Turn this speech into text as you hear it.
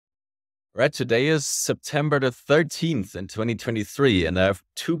Right, today is September the 13th in 2023, and I have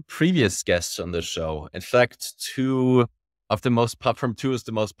two previous guests on the show. In fact, two of the from two of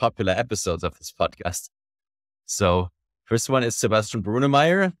the most popular episodes of this podcast. So, first one is Sebastian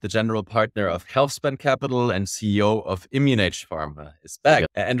Brunemeier, the general partner of Healthspan Capital and CEO of ImmuneAGE Pharma, is back.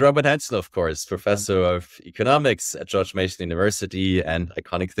 And Robin Hanson, of course, professor of economics at George Mason University and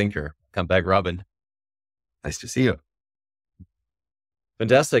iconic thinker. Come back, Robin. Nice to see you.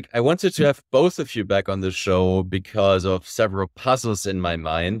 Fantastic. I wanted to have both of you back on the show because of several puzzles in my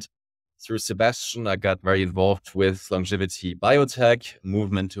mind. Through Sebastian, I got very involved with longevity biotech,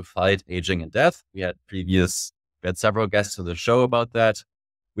 movement to fight aging and death. We had several guests on the show about that.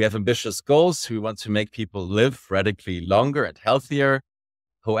 We have ambitious goals. We want to make people live radically longer and healthier.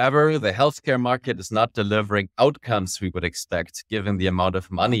 However, the healthcare market is not delivering outcomes we would expect given the amount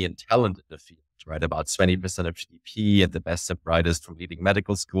of money and talent in the field. Right, about 20% of GDP and the best and brightest from leading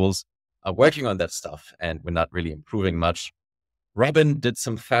medical schools are working on that stuff, and we're not really improving much. Robin did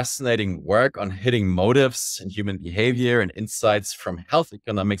some fascinating work on hidden motives and human behavior, and insights from health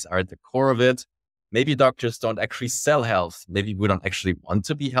economics are at the core of it. Maybe doctors don't actually sell health. Maybe we don't actually want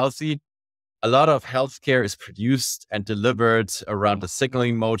to be healthy. A lot of healthcare is produced and delivered around a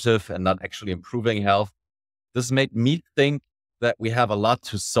signaling motive and not actually improving health. This made me think that we have a lot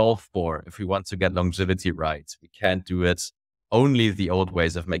to solve for if we want to get longevity right. We can't do it only the old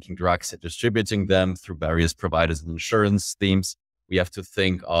ways of making drugs and distributing them through various providers and insurance themes. We have to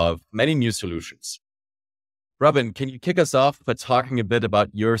think of many new solutions. Robin, can you kick us off by talking a bit about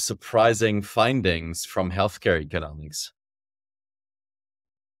your surprising findings from healthcare economics?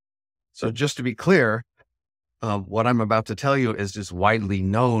 So just to be clear, what I'm about to tell you is just widely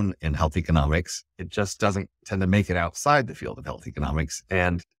known in health economics. It just doesn't tend to make it outside the field of health economics.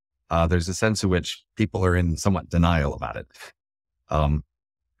 And there's a sense in which people are in somewhat denial about it.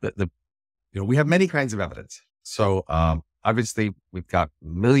 We have many kinds of evidence. So obviously, we've got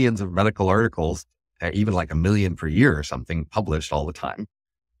millions of medical articles, even like 1 million per year or something, published all the time.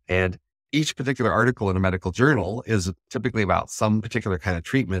 And each particular article in a medical journal is typically about some particular kind of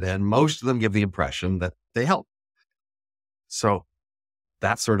treatment, and most of them give the impression that they help. So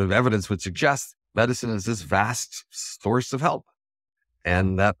that sort of evidence would suggest medicine is this vast source of help,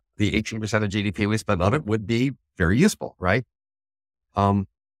 and that the 18% of GDP we spend on it would be very useful, right?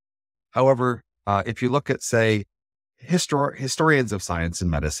 However, if you look at, say, historians of science and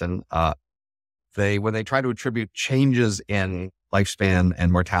medicine, when they try to attribute changes in lifespan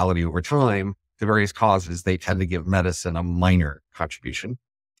and mortality over time to various causes, they tend to give medicine a minor contribution,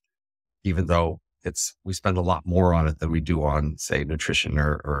 even though we spend a lot more on it than we do on, say, nutrition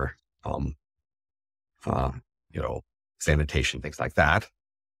or sanitation, things like that.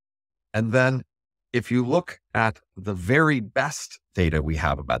 And then if you look at the very best data we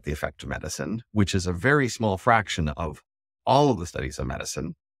have about the effect of medicine, which is a very small fraction of all of the studies of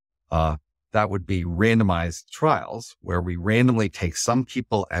medicine, that would be randomized trials where we randomly take some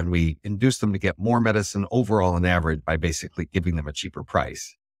people and we induce them to get more medicine overall on average by basically giving them a cheaper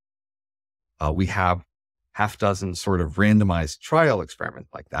price. We have half dozen sort of randomized trial experiments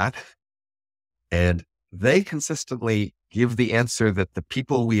like that. And they consistently give the answer that the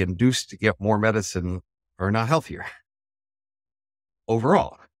people we induce to get more medicine are not healthier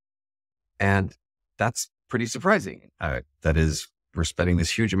overall. And that's pretty surprising. That is, we're spending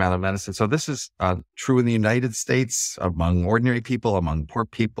this huge amount of medicine. So this is true in the United States among ordinary people, among poor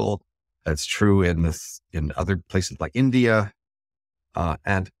people. It's true in other places like India.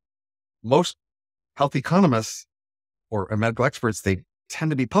 And most health economists or medical experts, they tend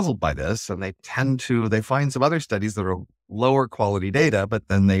to be puzzled by this, and they find some other studies that are lower quality data, but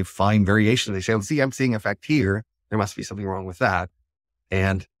then they find variation. They say, "Oh, see, I'm seeing effect here. There must be something wrong with that."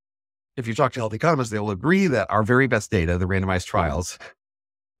 And if you talk to health economists, they'll agree that our very best data, the randomized trials,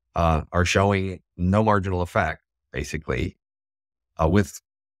 are showing no marginal effect, basically, with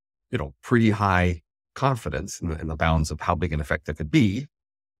pretty high confidence in the bounds of how big an effect that could be.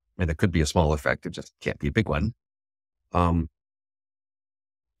 I mean, it could be a small effect; it just can't be a big one.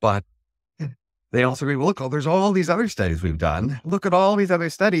 But they also agree, well, look, there's all these other studies we've done. Look at all these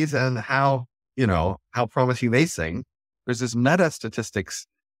other studies and how promising they sing. There's this meta statistics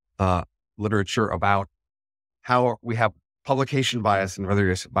literature about how we have publication bias and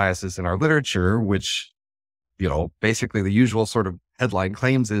other biases in our literature, which, basically the usual sort of headline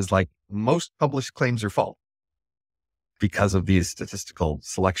claims is like most published claims are false because of these statistical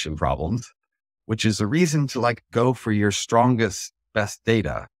selection problems, which is a reason to go for your strongest, best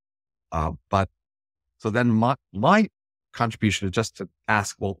data. But so then my contribution is just to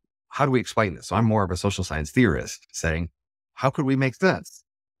ask, well, how do we explain this? So I'm more of a social science theorist saying, how could we make sense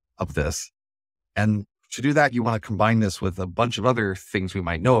of this. And to do that, you want to combine this with a bunch of other things we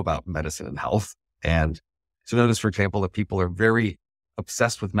might know about medicine and health. And so notice, for example, that people are very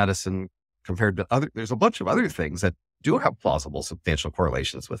obsessed with medicine compared to there's a bunch of other things that do have plausible substantial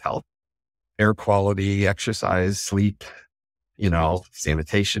correlations with health. Air quality, exercise, sleep,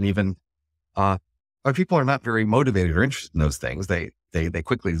 sanitation even. But people are not very motivated or interested in those things. They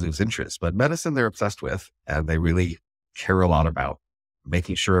quickly lose interest. But medicine they're obsessed with, and they really care a lot about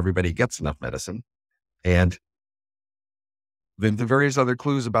making sure everybody gets enough medicine. And the various other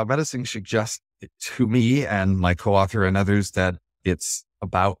clues about medicine suggest to me and my co-author and others that it's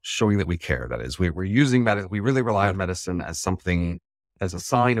about showing that we care. That is, we're using medicine. We really rely on medicine as something, as a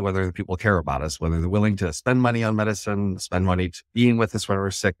sign of whether people care about us, whether they're willing to spend money on medicine, spend money to being with us when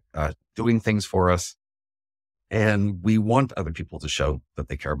we're sick, doing things for us. And we want other people to show that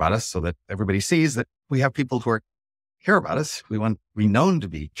they care about us so that everybody sees that we have people who care about us. We want to be known to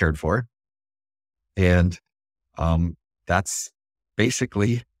be cared for. And that's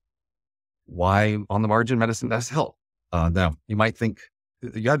basically why on the margin medicine does help. Now you might think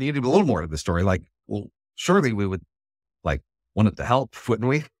you need a little more to the story. Like, well, surely we would want it to help, wouldn't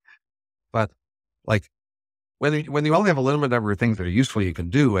we? But when you only have a limited number of things that are useful you can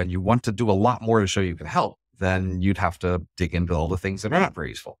do, and you want to do a lot more to show you can help, then you'd have to dig into all the things that are not very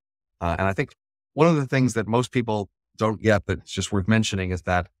useful. And I think one of the things that most people don't get, but it's just worth mentioning, is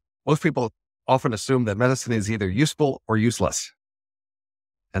that most people often assume that medicine is either useful or useless.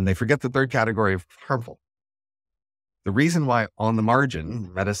 And they forget the third category of harmful. The reason why on the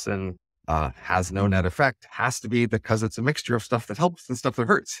margin medicine has no net effect has to be because it's a mixture of stuff that helps and stuff that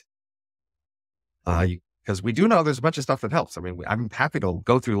hurts. Because we do know there's a bunch of stuff that helps. I mean, I'm happy to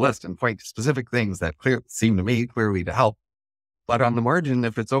go through a list and point specific things that seem to me clearly to help. But on the margin,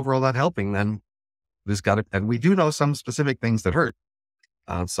 if it's overall not helping, then there's got to, and we do know some specific things that hurt.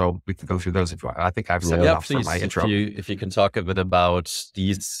 So we can go through those if you want. I think I've said enough for my intro. If you can talk a bit about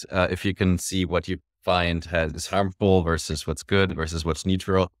these, if you can see what you find is harmful versus what's good versus what's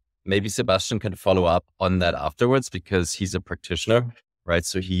neutral. Maybe Sebastian can follow up on that afterwards because he's a practitioner, right?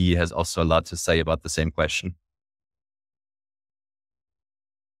 So he has also a lot to say about the same question.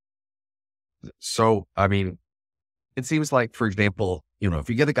 So, I mean, it seems like, for example, if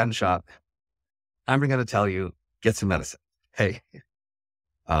you get a gunshot, I'm going to tell you, get some medicine. Hey,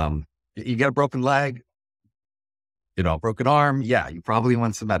 you get a broken leg, broken arm. Yeah, you probably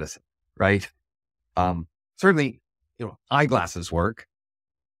want some medicine, right? Certainly, eyeglasses work.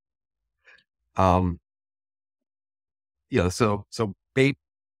 So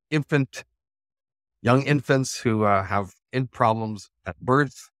young infants who have problems at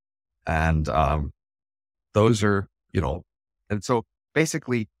birth, and those are, and so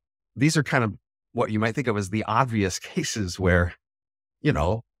basically these are kind of what you might think of as the obvious cases where,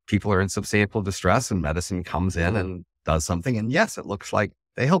 people are in substantial distress and medicine comes in and does something. And yes, it looks like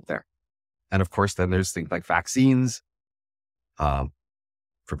they help there. And of course, then there's things like vaccines,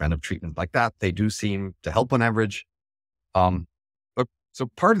 preventive treatment like that. They do seem to help on average. But so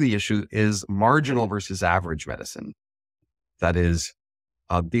part of the issue is marginal versus average medicine. That is,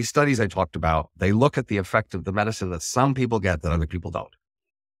 these studies I talked about, they look at the effect of the medicine that some people get that other people don't.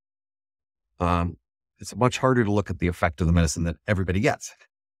 It's much harder to look at the effect of the medicine that everybody gets.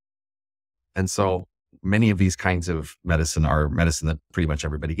 And so many of these kinds of medicine are medicine that pretty much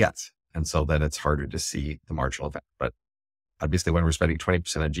everybody gets. And so then it's harder to see the marginal effect. But obviously when we're spending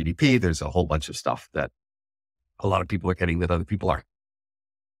 20% of GDP, there's a whole bunch of stuff that a lot of people are getting that other people aren't.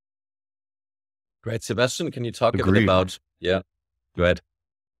 Great. Sebastian, can you talk a bit about, go ahead.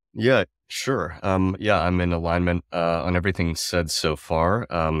 Yeah, sure. I'm in alignment on everything said so far.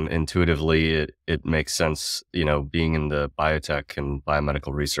 Intuitively, it makes sense, being in the biotech and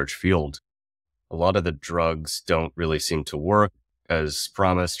biomedical research field. A lot of the drugs don't really seem to work as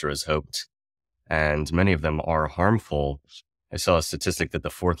promised or as hoped, and many of them are harmful. I saw a statistic that the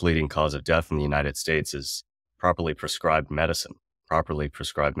fourth leading cause of death in the United States is properly prescribed medicine, properly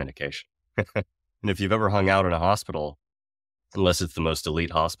prescribed medication. And if you've ever hung out in a hospital, unless it's the most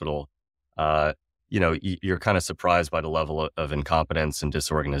elite hospital, you're kind of surprised by the level of incompetence and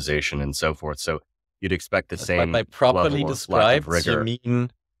disorganization and so forth. So you'd expect the same. By properly described, rigor.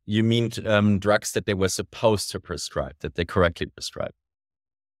 You mean drugs that they were supposed to prescribe, that they correctly prescribed?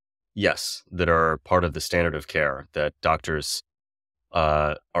 Yes, that are part of the standard of care, that doctors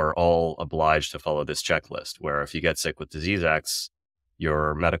are all obliged to follow this checklist, where if you get sick with disease X,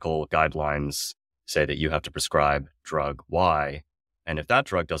 your medical guidelines say that you have to prescribe drug Y. And if that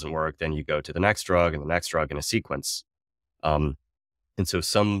drug doesn't work, then you go to the next drug and the next drug in a sequence. And so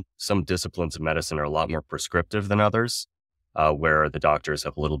some disciplines of medicine are a lot more prescriptive than others. where the doctors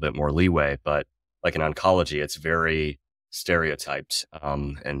have a little bit more leeway. But like in oncology, it's very stereotyped.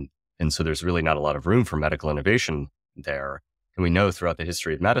 And so there's really not a lot of room for medical innovation there. And we know throughout the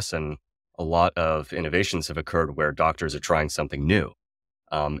history of medicine, a lot of innovations have occurred where doctors are trying something new.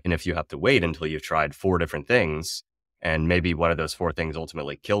 And if you have to wait until you've tried 4 different things, and maybe one of those 4 things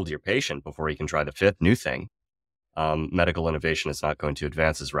ultimately killed your patient before you can try the 5th new thing, medical innovation is not going to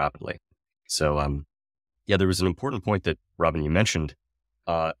advance as rapidly. So, yeah, there was an important point that, Robin, you mentioned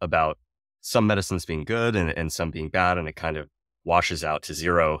about some medicines being good and some being bad, and it kind of washes out to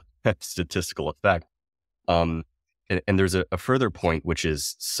zero statistical effect. And there's a further point, which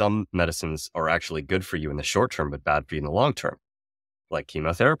is some medicines are actually good for you in the short term, but bad for you in the long term. Like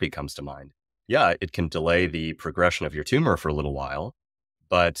chemotherapy comes to mind. Yeah, it can delay the progression of your tumor for a little while,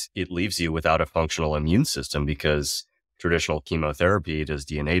 but it leaves you without a functional immune system because traditional chemotherapy does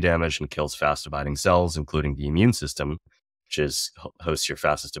DNA damage and kills fast dividing cells, including the immune system, which hosts your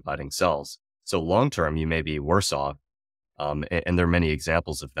fastest dividing cells. So long term, you may be worse off. And there are many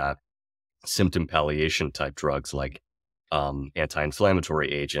examples of that. Symptom palliation type drugs like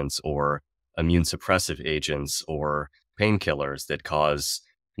anti-inflammatory agents or immune suppressive agents or painkillers that cause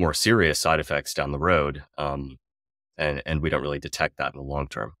more serious side effects down the road. And we don't really detect that in the long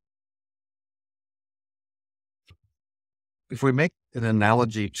term. If we make an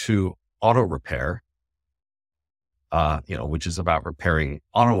analogy to auto repair, which is about repairing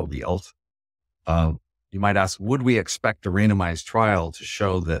automobiles, you might ask, would we expect a randomized trial to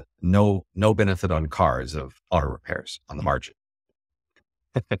show that no benefit on cars of auto repairs on the margin?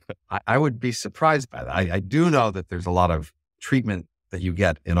 I would be surprised by that. I do know that there's a lot of treatment that you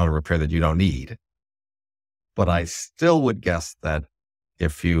get in auto repair that you don't need, but I still would guess that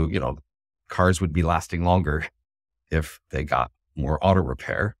if cars would be lasting longer if they got more auto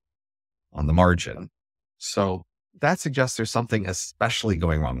repair on the margin. So that suggests there's something especially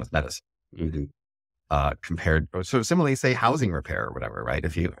going wrong with medicine. Mm-hmm. So similarly, say housing repair or whatever, right?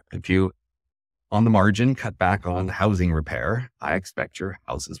 If you on the margin cut back on housing repair, I expect your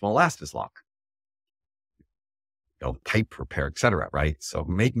houses will last as long. Pipe repair, et cetera, right? So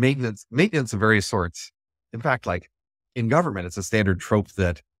maintenance of various sorts. In fact, like in government, it's a standard trope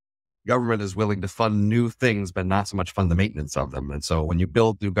that government is willing to fund new things, but not so much fund the maintenance of them. And so when you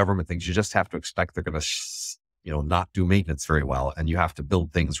build new government things, you just have to expect they're going to, not do maintenance very well. And you have to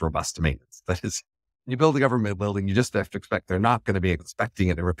build things robust to maintenance. That is, when you build a government building, you just have to expect they're not going to be expecting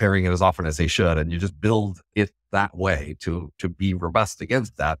it and repairing it as often as they should. And you just build it that way to be robust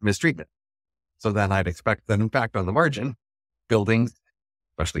against that mistreatment. So then I'd expect that, in fact, on the margin, buildings,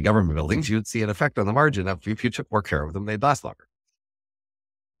 especially government buildings, you'd see an effect on the margin. If you took more care of them, they'd last longer.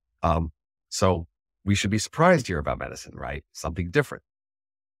 So we should be surprised here about medicine, right? Something different.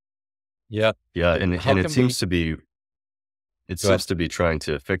 Yeah. And it seems to be trying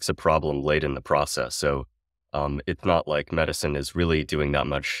to fix a problem late in the process. So it's not like medicine is really doing that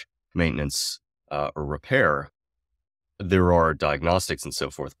much maintenance or repair. There are diagnostics and so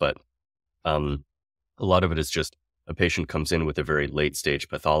forth, but a lot of it is just a patient comes in with a very late stage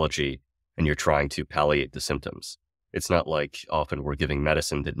pathology and you're trying to palliate the symptoms. It's not like often we're giving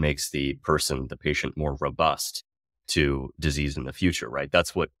medicine that makes the patient more robust to disease in the future, right?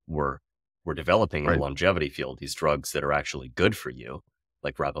 That's what we're developing in the longevity field, these drugs that are actually good for you,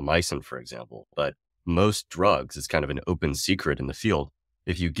 like rapamycin, for example. But most drugs, it's kind of an open secret in the field.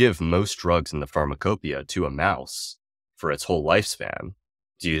 If you give most drugs in the pharmacopoeia to a mouse for its whole lifespan,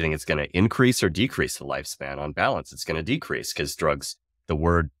 do you think it's going to increase or decrease the lifespan? On balance, it's going to decrease because the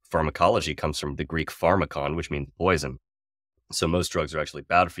word pharmacology comes from the Greek pharmakon, which means poison. So most drugs are actually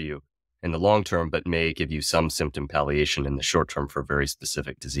bad for you in the long term, but may give you some symptom palliation in the short term for a very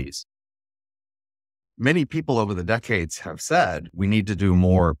specific disease. Many people over the decades have said we need to do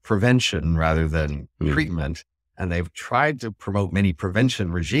more prevention rather than treatment. And they've tried to promote many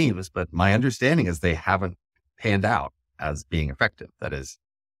prevention regimes, but my understanding is they haven't panned out as being effective. That is,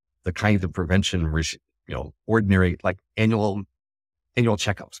 the kind of prevention, ordinary, like annual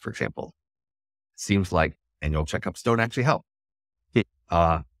checkups, for example. Seems like annual checkups don't actually help.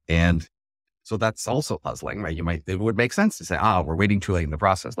 And so that's also puzzling, right? It would make sense to say, we're waiting too late in the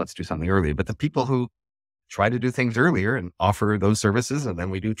process. Let's do something early. But the people who try to do things earlier and offer those services, and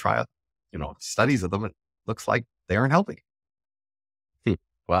then we do trial, studies of them, it looks like they aren't helping.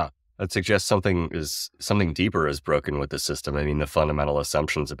 Wow. That suggests something deeper is broken with the system. I mean, the fundamental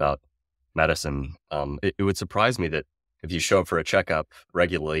assumptions about medicine. It would surprise me that if you show up for a checkup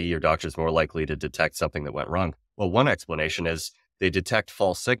regularly, your doctor's more likely to detect something that went wrong. Well, one explanation is they detect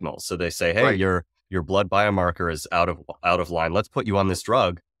false signals. So they say, hey, your blood biomarker is out of line. Let's put you on this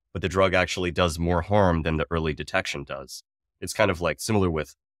drug, but the drug actually does more harm than the early detection does. it's kind of like similar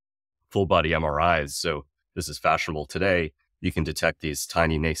with full body MRIs. So this is fashionable today. You can detect these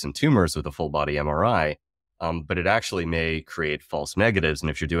tiny nascent tumors with a full body MRI, but it actually may create false negatives. And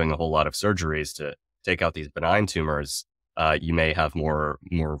if you're doing a whole lot of surgeries to take out these benign tumors, you may have more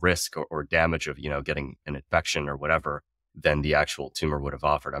risk or damage of, getting an infection or whatever than the actual tumor would have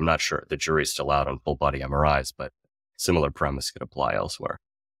offered. I'm not sure. The jury's still out on full body MRIs, but similar premise could apply elsewhere.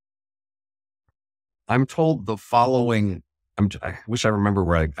 I'm told the following, I wish I remember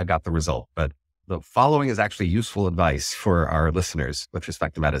where I got the result, but the following is actually useful advice for our listeners with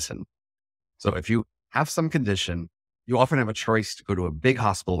respect to medicine. So if you have some condition, you often have a choice to go to a big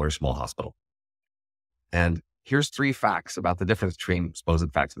hospital or a small hospital. And here's 3 facts about the difference between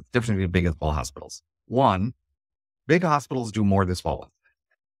supposed facts, the difference between big and small hospitals. 1, big hospitals do more than small ones.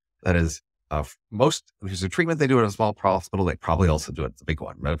 That is, if there's a treatment they do at a small hospital, they probably also do it at the big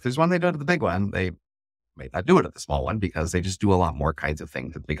one. But if there's one they do at the big one, they may not do it at the small one because they just do a lot more kinds of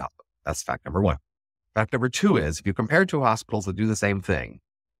things at the big hospital. That's fact number 1. Fact number 2 is if you compare 2 hospitals that do the same thing,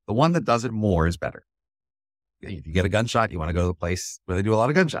 the one that does it more is better. If you get a gunshot, you want to go to the place where they do a lot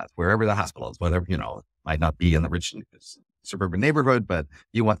of gunshots, wherever the hospital is, whether, it might not be in the rich suburban neighborhood, but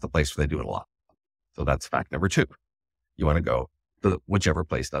you want the place where they do it a lot. So that's fact number 2. You want to go to whichever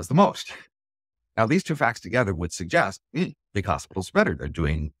place does the most. Now, these 2 facts together would suggest big hospitals are better. They're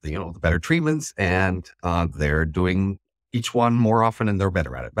doing the better treatments and they're doing each one more often and they're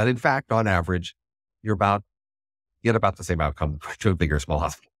better at it. But in fact, on average, you get about the same outcome to a big or small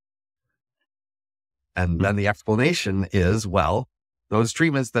hospital. And then the explanation is, well, those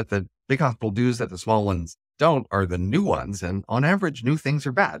treatments that the big hospital does that the small ones don't are the new ones. And on average, new things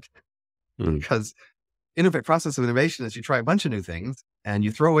are bad because process of innovation is you try a bunch of new things and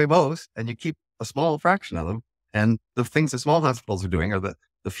you throw away most and you keep a small fraction of them. And the things the small hospitals are doing are the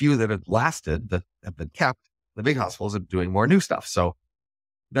few that have lasted, that have been kept. The big hospitals are doing more new stuff. So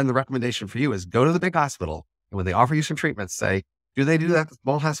then the recommendation for you is go to the big hospital. And when they offer you some treatments, say, do they do that at the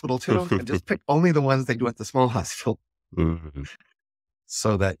small hospital too? And just pick only the ones they do at the small hospital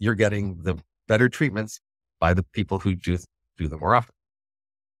so that you're getting the better treatments by the people who do them more often.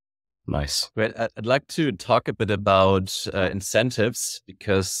 Nice. Great. I'd like to talk a bit about incentives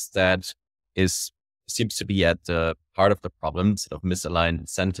because that seems to be at the heart of the problem, sort of misaligned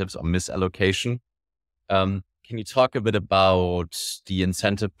incentives or misallocation. Can you talk a bit about the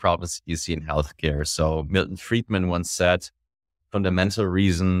incentive problems you see in healthcare? So Milton Friedman once said, fundamental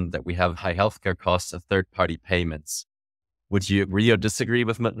reason that we have high healthcare costs are third-party payments. Would you agree or disagree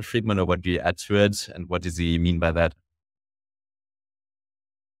with Milton Friedman, or what do you add to it? And what does he mean by that?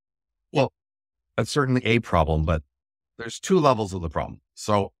 Well, that's certainly a problem, but there's 2 levels of the problem.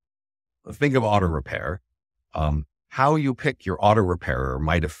 So think of auto repair. How you pick your auto repairer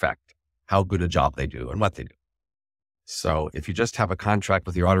might affect how good a job they do and what they do. So if you just have a contract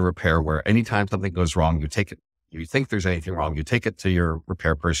with your auto repair where anytime something goes wrong, you take it, you think there's anything wrong, you take it to your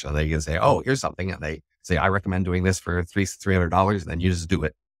repair person and they can say, oh, here's something. And they say, I recommend doing this for $300. And then you just do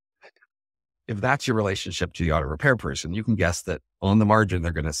it. If that's your relationship to the auto repair person, you can guess that on the margin,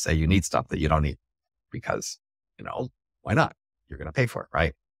 they're going to say you need stuff that you don't need because, why not? You're going to pay for it,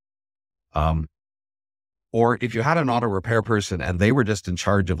 right? Or if you had an auto repair person and they were just in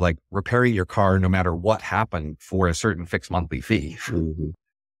charge of like repairing your car, no matter what happened for a certain fixed monthly fee.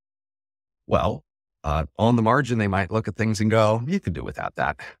 Well, on the margin, they might look at things and go, you could do without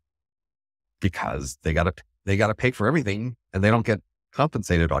that because they got to pay for everything and they don't get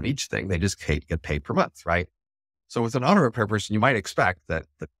compensated on each thing. They just get paid per month, right? So with an auto repair person, you might expect that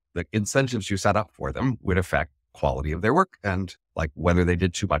the incentives you set up for them would affect quality of their work and like whether they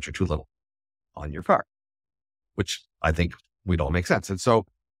did too much or too little on your car, which I think would all make sense. And so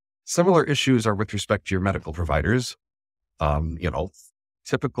similar issues are with respect to your medical providers.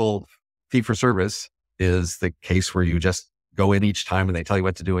 Typical fee for service is the case where you just go in each time and they tell you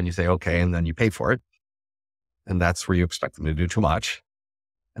what to do and you say, okay, and then you pay for it. And that's where you expect them to do too much.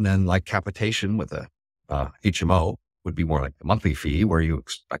 And then like capitation with a HMO would be more like the monthly fee where you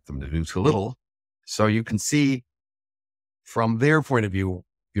expect them to do too little. So you can see from their point of view,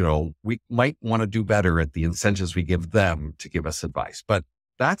 we might want to do better at the incentives we give them to give us advice, but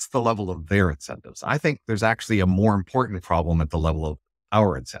that's the level of their incentives. I think there's actually a more important problem at the level of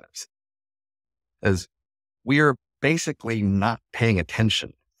our incentives, as we are basically not paying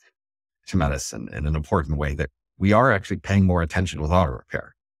attention to medicine in an important way that we are actually paying more attention with auto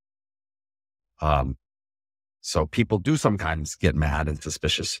repair. So people do sometimes get mad and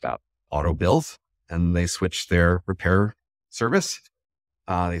suspicious about auto bills and they switch their repair service.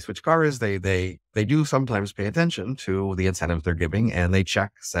 They switch cars. They do sometimes pay attention to the incentives they're giving and they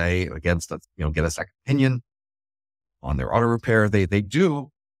check, say, against, get a second opinion. on their auto repair. They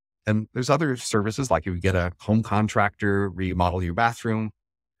do. And there's other services, like if you get a home contractor, remodel your bathroom,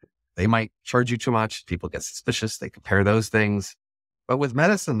 they might charge you too much. People get suspicious. They compare those things. But with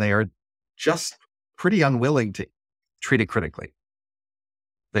medicine, they are just pretty unwilling to treat it critically.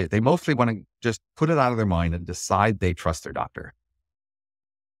 They mostly want to just put it out of their mind and decide they trust their doctor.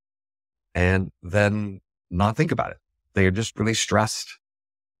 And then not think about it. They are just really stressed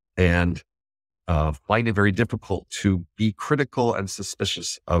and find it very difficult to be critical and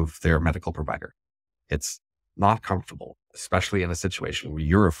suspicious of their medical provider. It's not comfortable, especially in a situation where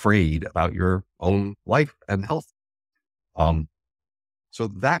you're afraid about your own life and health. So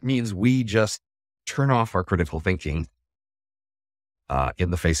that means we just turn off our critical thinking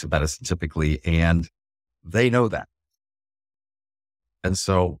in the face of medicine typically, and they know that. And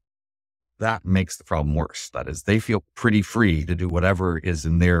so that makes the problem worse. That is, they feel pretty free to do whatever is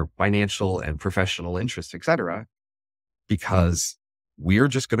in their financial and professional interest, et cetera, because we're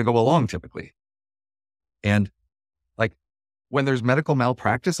just going to go along typically. And like when there's medical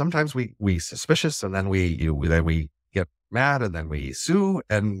malpractice, sometimes we suspicious, and then we get mad, and then we sue,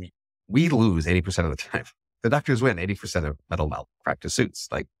 and we lose 80% of the time. The doctors win 80% of medical malpractice suits,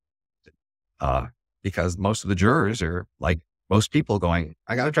 because most of the jurors are like most people going,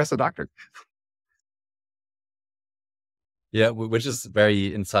 I got to trust the doctor. Yeah, which is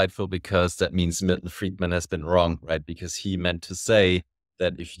very insightful, because that means Milton Friedman has been wrong, right? Because he meant to say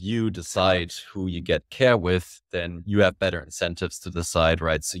that if you decide who you get care with, then you have better incentives to decide,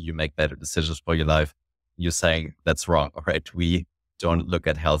 right? So you make better decisions for your life. You're saying that's wrong, right? We don't look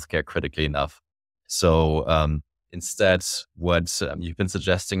at healthcare critically enough. So instead, what you've been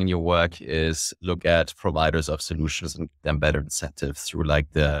suggesting in your work is look at providers of solutions and give them better incentives through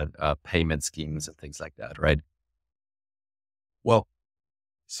like the payment schemes and things like that, right? Well,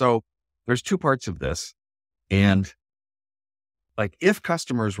 so there's two parts of this. And like if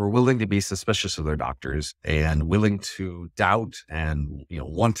customers were willing to be suspicious of their doctors and willing to doubt and,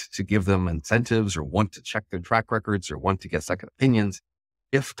 want to give them incentives or want to check their track records or want to get second opinions,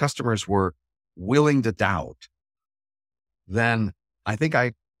 if customers were willing to doubt, then I think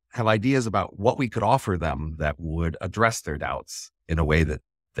I have ideas about what we could offer them that would address their doubts in a way that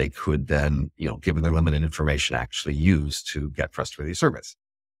they could then, given their limited information, actually use to get trustworthy service.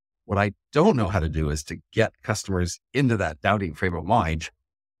 What I don't know how to do is to get customers into that doubting frame of mind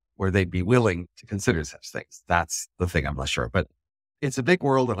where they'd be willing to consider such things. That's the thing I'm not sure. But it's a big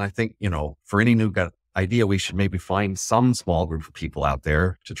world. And I think, for any new idea, we should maybe find some small group of people out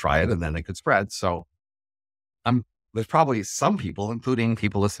there to try it, and then it could spread. So there's probably some people, including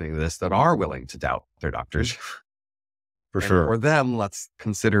people listening to this, that are willing to doubt their doctors. For sure. For them, let's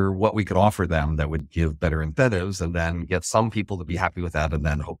consider what we could offer them that would give better incentives, and then get some people to be happy with that, and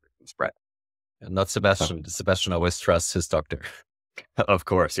then hope it can spread. And not Sebastian. Sebastian always trusts his doctor. Of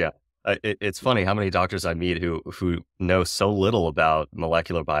course, yeah. It's funny how many doctors I meet who know so little about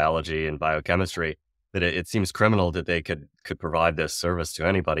molecular biology and biochemistry that it seems criminal that they could provide this service to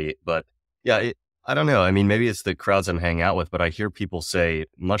anybody. But yeah, I don't know. I mean, maybe it's the crowds I'm hanging out with, but I hear people say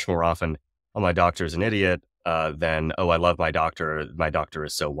much more often, oh, my doctor's an idiot, than, oh, I love my doctor. My doctor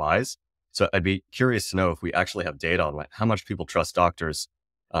is so wise. So I'd be curious to know if we actually have data on how much people trust doctors.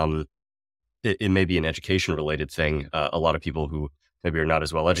 It may be an education related thing. A lot of people who maybe are not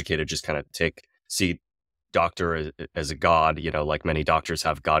as well educated just kind of see doctor as a god, like many doctors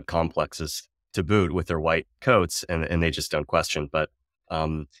have god complexes to boot with their white coats, and they just don't question. But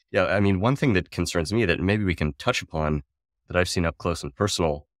yeah, I mean, one thing that concerns me that maybe we can touch upon that I've seen up close and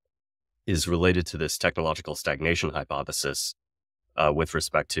personal is related to this technological stagnation hypothesis with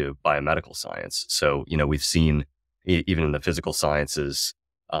respect to biomedical science. So, we've seen even in the physical sciences,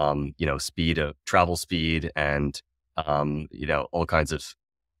 travel speed and, all kinds of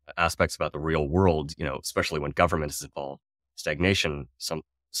aspects about the real world, especially when government is involved, stagnation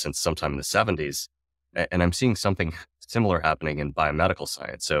since sometime in the 70s. And I'm seeing something similar happening in biomedical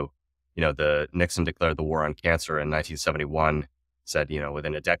science. So, the Nixon declared the war on cancer in 1971, said,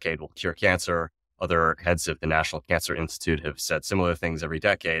 within a decade, we'll cure cancer. Other heads of the National Cancer Institute have said similar things every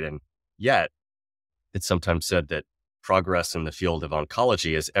decade. And yet it's sometimes said that progress in the field of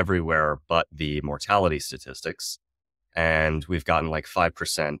oncology is everywhere but the mortality statistics. And we've gotten like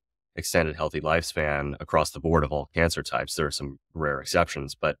 5% extended healthy lifespan across the board of all cancer types. There are some rare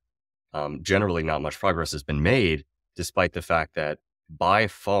exceptions, but generally not much progress has been made, despite the fact that by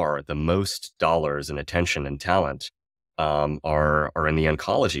far the most dollars and attention and talent are in the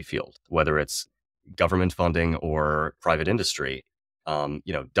oncology field, whether it's government funding or private industry.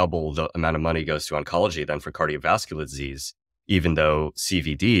 Double the amount of money goes to oncology than for cardiovascular disease, even though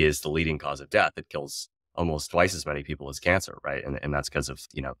CVD is the leading cause of death. It kills almost twice as many people as cancer, right? And that's because of,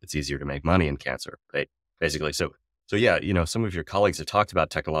 it's easier to make money in cancer, right? Basically. So yeah, some of your colleagues have talked about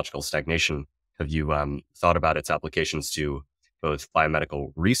technological stagnation. Have you thought about its applications to both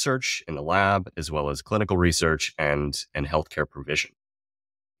biomedical research in the lab, as well as clinical research and healthcare provision?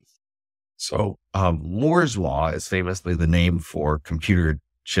 So Moore's law is famously the name for computer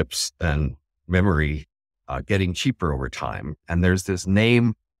chips and memory getting cheaper over time. And there's this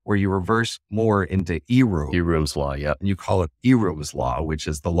name where you reverse Moore into Eroom. Eroom's law, yeah. And you call it Eroom's law, which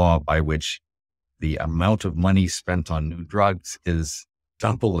is the law by which the amount of money spent on new drugs is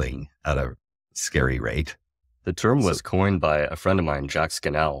doubling at a scary rate. The term was coined by a friend of mine, Jack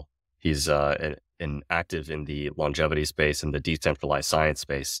Scannell. He's an active in the longevity space and the decentralized science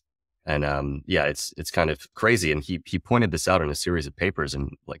space. And it's kind of crazy. And he pointed this out in a series of papers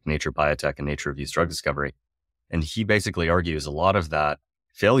in like Nature Biotech and Nature Reviews Drug Discovery. And he basically argues a lot of that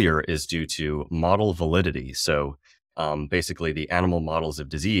failure is due to model validity. So basically the animal models of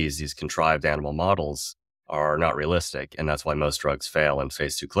disease, these contrived animal models, are not realistic. And that's why most drugs fail in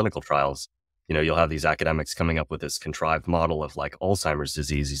phase 2 clinical trials. You'll have these academics coming up with this contrived model of like Alzheimer's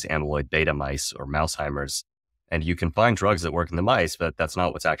disease, these amyloid beta mice or Mouseheimer's. And you can find drugs that work in the mice, but that's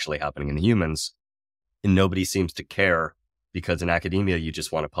not what's actually happening in the humans. And nobody seems to care because in academia, you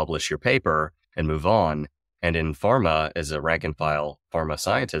just want to publish your paper and move on. And in pharma, as a rank and file pharma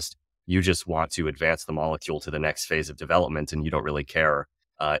scientist, you just want to advance the molecule to the next phase of development. And you don't really care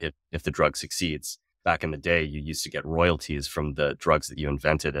if the drug succeeds. Back in the day, you used to get royalties from the drugs that you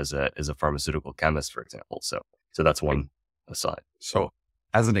invented as a pharmaceutical chemist, for example. So that's one aside. So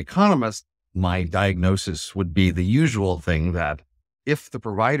as an economist, my diagnosis would be the usual thing that if the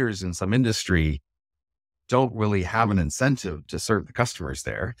providers in some industry don't really have an incentive to serve the customers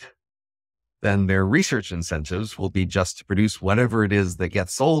there, then their research incentives will be just to produce whatever it is that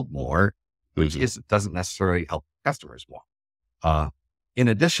gets sold more, which doesn't necessarily help customers more. In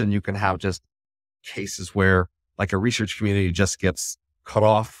addition, you can have just cases where like a research community just gets cut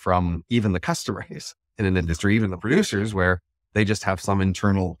off from even the customers in an industry, even the producers, where they just have some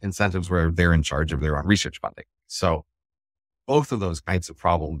internal incentives where they're in charge of their own research funding. So both of those kinds of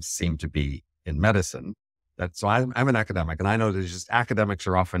problems seem to be in medicine. So I'm an academic, and I know that just academics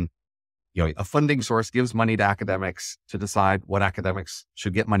are often, a funding source gives money to academics to decide what academics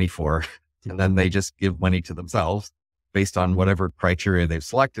should get money for. And then they just give money to themselves based on whatever criteria they've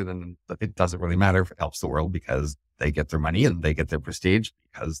selected. And it doesn't really matter if it helps the world because they get their money and they get their prestige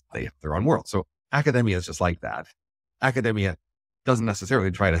because they have their own world. So academia is just like that. Academia doesn't necessarily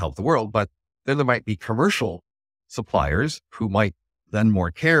try to help the world, but then there might be commercial suppliers who might then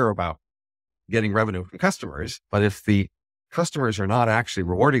more care about getting revenue from customers. But if the customers are not actually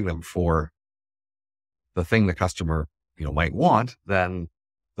rewarding them for the thing the customer, might want, then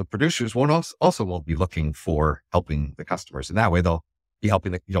the producers won't be looking for helping the customers. And that way they'll be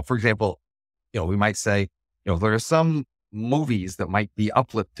helping for example, we might say, there are some movies that might be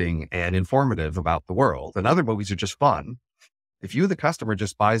uplifting and informative about the world, and other movies are just fun. If you, the customer,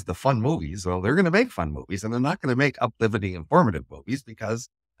 just buys the fun movies, well, they're going to make fun movies, and they're not going to make uplifting, informative movies because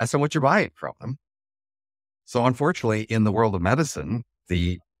that's not what you're buying from them. So unfortunately, in the world of medicine,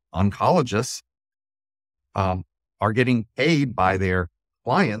 the oncologists are getting paid by their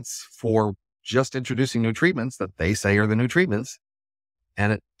clients for just introducing new treatments that they say are the new treatments.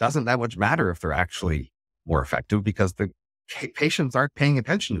 And it doesn't that much matter if they're actually more effective because the patients aren't paying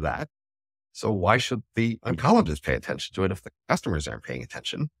attention to that. So why should the oncologist pay attention to it if the customers aren't paying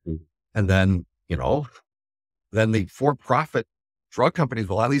attention? And then, then the for-profit drug companies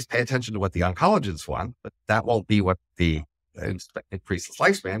will at least pay attention to what the oncologists want, but that won't be what the increases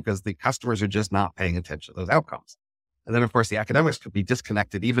lifespan because the customers are just not paying attention to those outcomes. And then, of course, the academics could be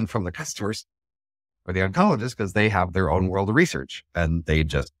disconnected even from the customers or the oncologists because they have their own world of research and they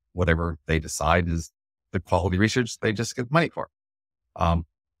just, whatever they decide is the quality research, they just get money for.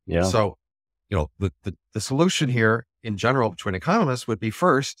 So, the solution here in general between economists would be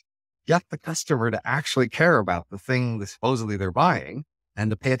first, get the customer to actually care about the thing that supposedly they're buying and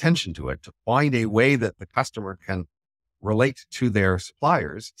to pay attention to it, to find a way that the customer can relate to their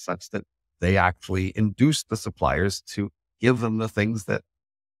suppliers such that they actually induce the suppliers to give them the things that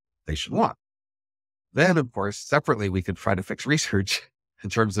they should want. Then, of course, separately, we could try to fix research in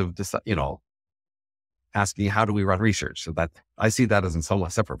terms of, asking how do we run research? So that I see that as a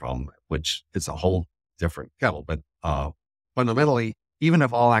somewhat separate problem, which is a whole different kettle. But fundamentally, even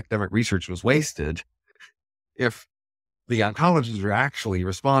if all academic research was wasted, if the oncologists are actually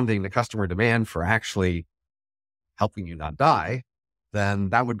responding to customer demand for actually helping you not die, then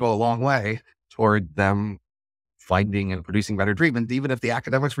that would go a long way toward them finding and producing better treatment, even if the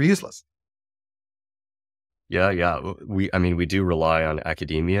academics were useless. Yeah. We do rely on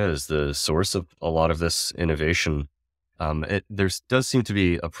academia as the source of a lot of this innovation. There does seem to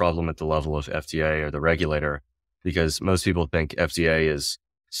be a problem at the level of FDA or the regulator, because most people think FDA is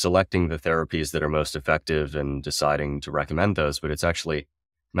selecting the therapies that are most effective and deciding to recommend those, but it's actually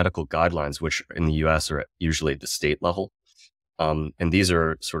medical guidelines, which in the US are usually at the state level. And these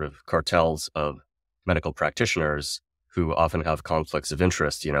are sort of cartels of medical practitioners who often have conflicts of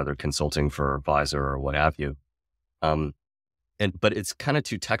interest. They're consulting for Pfizer or what have you. But it's kind of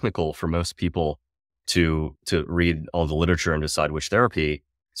too technical for most people to read all the literature and decide which therapy.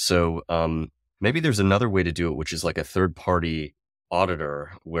 So maybe there's another way to do it, which is like a third party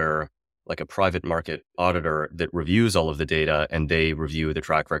auditor, where like a private market auditor that reviews all of the data, and they review the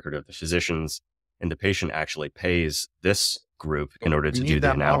track record of the physicians, and the patient actually pays this group in order to do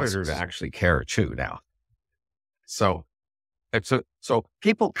the analysis. Auditor to actually care too now. So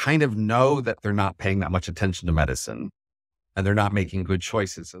people kind of know that they're not paying that much attention to medicine and they're not making good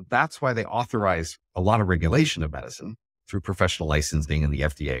choices. So that's why they authorize a lot of regulation of medicine through professional licensing and the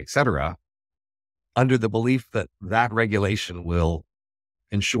FDA, et cetera, under the belief that that regulation will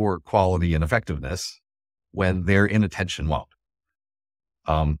ensure quality and effectiveness when their inattention won't.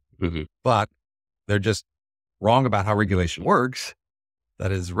 But they're just wrong about how regulation works.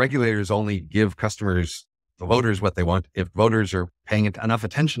 That is, regulators only give customers, the voters, what they want if voters are paying enough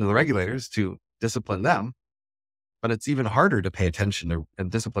attention to the regulators to discipline them. But it's even harder to pay attention to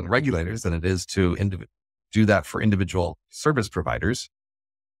and discipline regulators than it is to do that for individual service providers.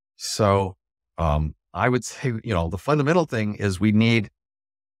 So I would say, the fundamental thing is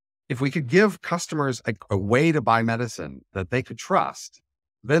if we could give customers a way to buy medicine that they could trust,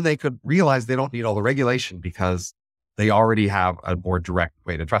 then they could realize they don't need all the regulation because they already have a more direct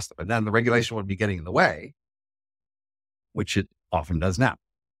way to trust them. And then the regulation would be getting in the way, which it often does now.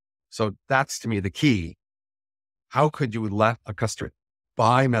 So that's, to me, the key. How could you let a customer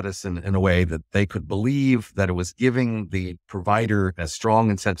buy medicine in a way that they could believe that it was giving the provider a strong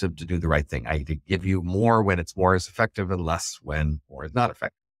incentive to do the right thing, i.e. to give you more when it's more is effective and less when more is not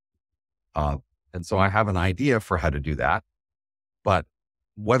effective? And so I have an idea for how to do that, but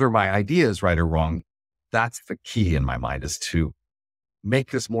whether my idea is right or wrong, that's the key in my mind, is to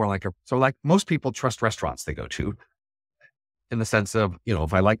make this more like like most people trust restaurants they go to, in the sense of,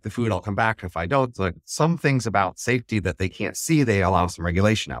 if I like the food, I'll come back. If I don't, like some things about safety that they can't see, they allow some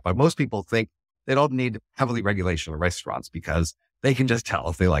regulation out. But most people think they don't need heavily regulation of restaurants because they can just tell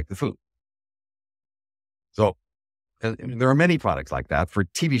if they like the food. So and there are many products like that for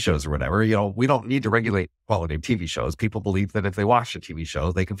TV shows or whatever. We don't need to regulate quality of TV shows. People believe that if they watch a TV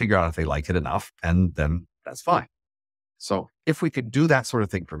show, they can figure out if they like it enough, and then that's fine. So if we could do that sort of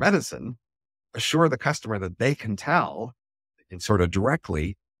thing for medicine, assure the customer that they can tell and sort of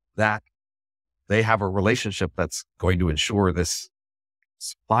directly that they have a relationship that's going to ensure this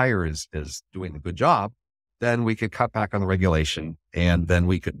supplier is doing a good job, then we could cut back on the regulation, and then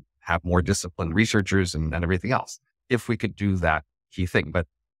we could have more disciplined researchers and everything else, if we could do that key thing. But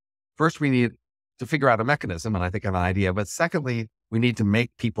first we need to figure out a mechanism, and I think I have an idea. But secondly, we need to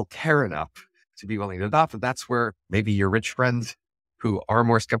make people care enough to be willing to adopt it. That's where maybe your rich friends who are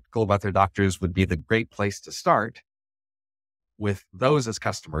more skeptical about their doctors would be the great place to start, with those as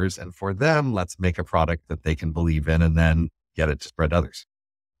customers. And for them, let's make a product that they can believe in and then get it to spread to others.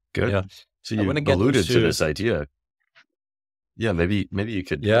 Good. Yeah. So you alluded to this idea. Yeah, maybe you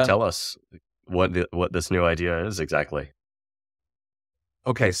could tell us what this new idea is exactly.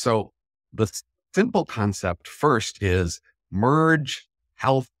 Okay, so the simple concept first is merge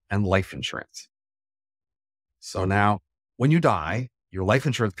health and life insurance. So now when you die, your life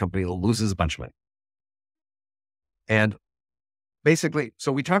insurance company loses a bunch of money. And basically,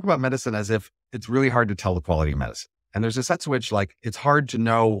 so we talk about medicine as if it's really hard to tell the quality of medicine. And there's a sense in which, like, it's hard to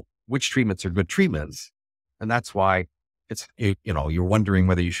know which treatments are good treatments. And that's why you're wondering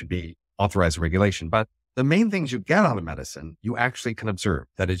whether you should be authorized regulation. But the main things you get out of medicine, you actually can observe.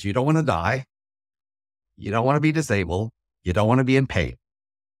 That is, you don't want to die. You don't want to be disabled. You don't want to be in pain.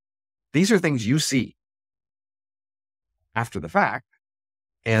 These are things you see after the fact.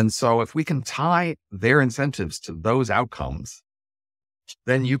 And so if we can tie their incentives to those outcomes,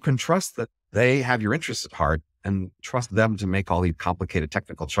 then you can trust that they have your interests at heart and trust them to make all these complicated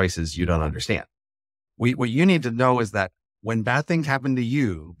technical choices you don't understand. What you need to know is that when bad things happen to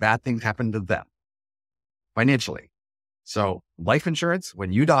you, bad things happen to them financially. So life insurance,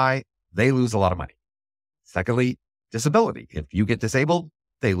 when you die, they lose a lot of money. Secondly, disability. If you get disabled,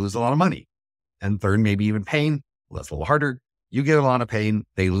 they lose a lot of money. And third, maybe even pain. Well, that's a little harder. You get a lot of pain,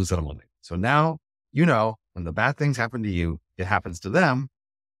 they lose a lot of money. So now, when the bad things happen to you, it happens to them.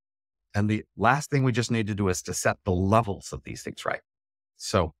 And the last thing we just need to do is to set the levels of these things right.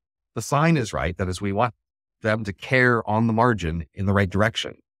 So the sign is right. That is, we want them to care on the margin in the right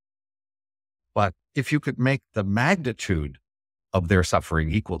direction. But if you could make the magnitude of their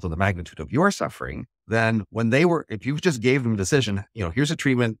suffering equal to the magnitude of your suffering, then if you just gave them a decision, here's a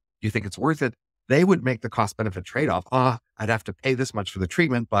treatment, you think it's worth it, they would make the cost benefit trade-off. I'd have to pay this much for the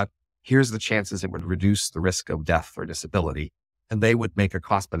treatment, but here's the chances it would reduce the risk of death or disability. And they would make a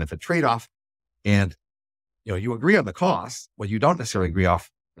cost benefit trade-off. And, you agree on the cost. Well, you don't necessarily agree off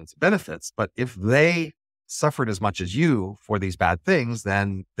the benefits, but if they suffered as much as you for these bad things,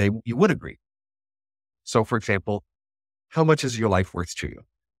 then you would agree. So for example, how much is your life worth to you?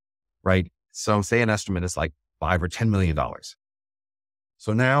 Right? So say an estimate is like $5 or $10 million.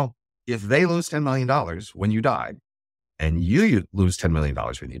 So now if they lose $10 million when you die and you lose $10 million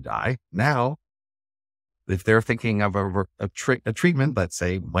when you die, now if they're thinking of a treatment that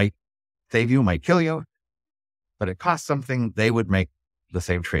say might save you, might kill you, but it costs something, they would make the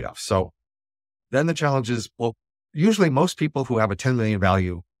same trade-off. So then the challenge is, well, usually most people who have a 10 million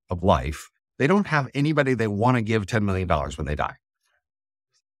value of life, they don't have anybody they want to give $10 million when they die.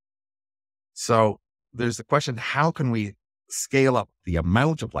 So there's the question, how can we scale up the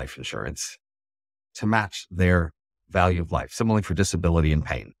amount of life insurance to match their value of life? Similarly for disability and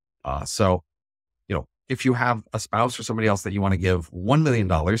pain. If you have a spouse or somebody else that you want to give $1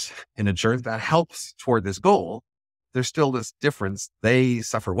 million in insurance, that helps toward this goal. There's still this difference. They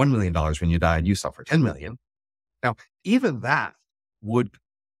suffer $1 million when you die and you suffer 10 million. Now, even that would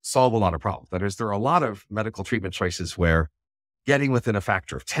solve a lot of problems. That is, there are a lot of medical treatment choices where getting within a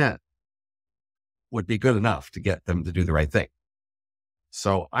factor of 10 would be good enough to get them to do the right thing.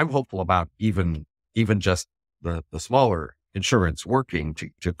 So I'm hopeful about even just the smaller insurance working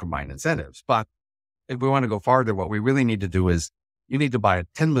to combine incentives. But if we want to go farther, what we really need to do is you need to buy a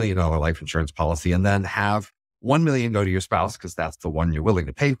 $10 million life insurance policy and then have $1 million go to your spouse because that's the one you're willing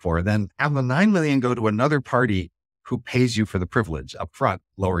to pay for. And then have the $9 million go to another party who pays you for the privilege up front,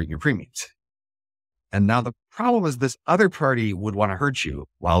 lowering your premiums. And now the problem is this other party would want to hurt you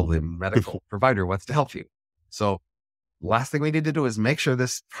while the medical provider wants to help you. So the last thing we need to do is make sure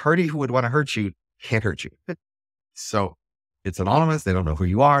this party who would want to hurt you can't hurt you. So it's anonymous. They don't know who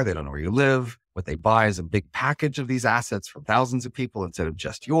you are. They don't know where you live. What they buy is a big package of these assets from thousands of people instead of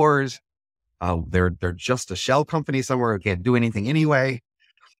just yours. They're just a shell company somewhere who can't do anything anyway.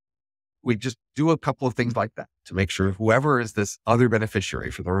 We just do a couple of things like that to make sure whoever is this other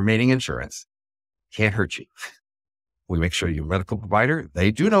beneficiary for the remaining insurance can't hurt you. We make sure your medical provider,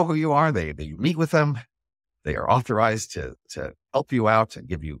 they do know who you are. They meet with them. They are authorized to help you out and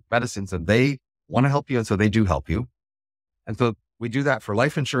give you medicines, and they want to help you. And so they do help you. And so we do that for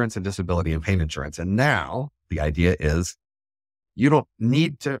life insurance and disability and pain insurance. And now the idea is you don't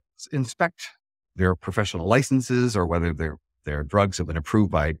need to inspect their professional licenses or whether their drugs have been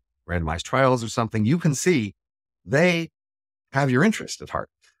approved by randomized trials or something. You can see they have your interest at heart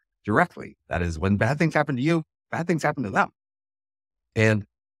directly. That is, when bad things happen to you, bad things happen to them. And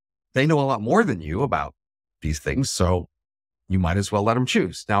they know a lot more than you about these things. So you might as well let them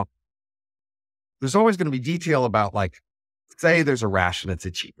choose. Now, there's always going to be detail about, like, say there's a rash and it's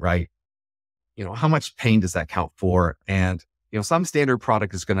itchy, right? How much pain does that count for? And, some standard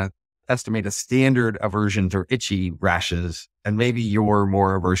product is going to estimate a standard aversion to itchy rashes, and maybe you're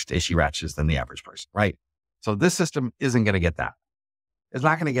more averse to itchy rashes than the average person, right? So this system isn't going to get that. It's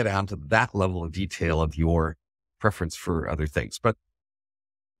not going to get down to that level of detail of your preference for other things. But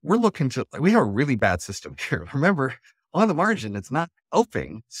we have a really bad system here. Remember, on the margin, it's not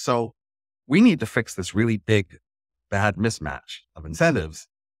helping. So we need to fix this really big, bad mismatch of incentives.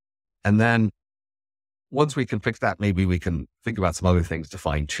 And then once we can fix that, maybe we can think about some other things to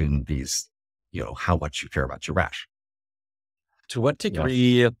fine tune these, how much you care about your rash. To what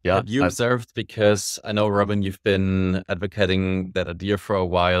degree have you observed, because I know, Robin, you've been advocating that idea for a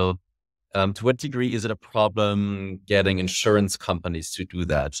while. To what degree is it a problem getting insurance companies to do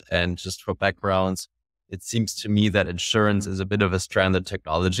that? And just for backgrounds, it seems to me that insurance is a bit of a stranded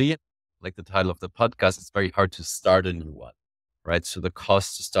technology. Like the title of the podcast, it's very hard to start a new one, right? So the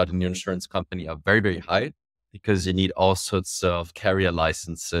costs to start a new insurance company are very, very high because you need all sorts of carrier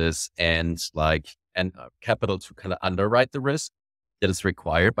licenses and capital to kind of underwrite the risk that is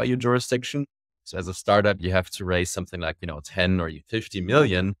required by your jurisdiction. So as a startup, you have to raise something like, 10 or 50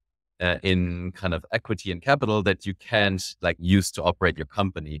 million in kind of equity and capital that you can't use to operate your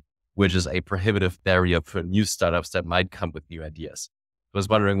company, which is a prohibitive barrier for new startups that might come with new ideas. I was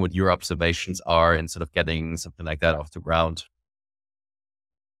wondering what your observations are in sort of getting something like that off the ground.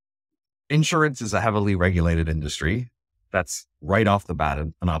 Insurance is a heavily regulated industry. that's right off the bat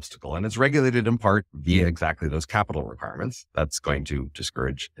an obstacle. And it's regulated in part via exactly those capital requirements. That's going to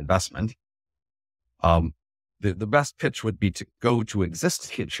discourage investment. The best pitch would be to go to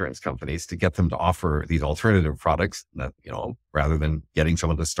existing insurance companies to get them to offer these alternative products that, rather than getting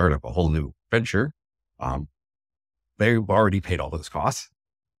someone to start up a whole new venture. They've already paid all those costs.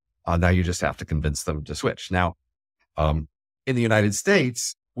 Now you just have to convince them to switch. Now, in the United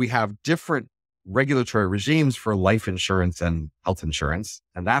States, we have different regulatory regimes for life insurance and health insurance.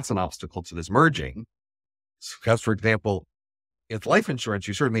 And that's an obstacle to this merging. Because, for example, with life insurance,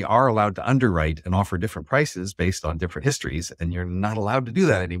 you certainly are allowed to underwrite and offer different prices based on different histories. And you're not allowed to do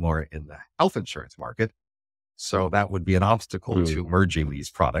that anymore in the health insurance market. So that would be an obstacle to merging these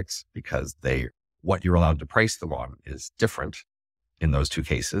products because what you're allowed to price them on is different in those two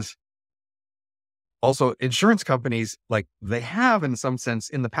cases. Also, insurance companies, they have in some sense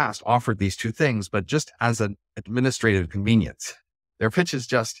in the past offered these two things, but just as an administrative convenience. Their pitch is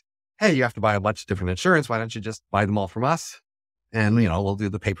just, hey, you have to buy a bunch of different insurance. Why don't you just buy them all from us? And, we'll do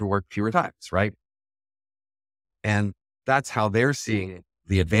the paperwork fewer times, right? And that's how they're seeing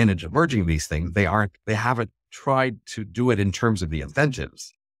the advantage of merging these things. They haven't tried to do it in terms of the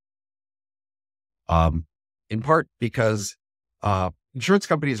incentives. In part because, insurance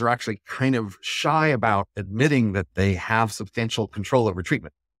companies are actually kind of shy about admitting that they have substantial control over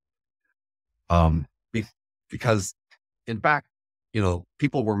treatment. Because in fact,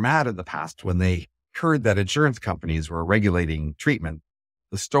 people were mad in the past when they heard that insurance companies were regulating treatment.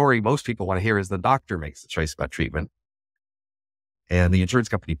 The story most people want to hear is the doctor makes the choice about treatment and the insurance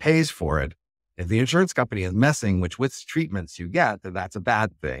company pays for it. If the insurance company is messing with which treatments you get, then that's a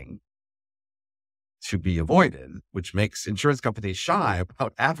bad thing to be avoided, which makes insurance companies shy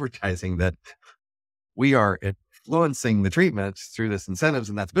about advertising that we are influencing the treatment through this incentives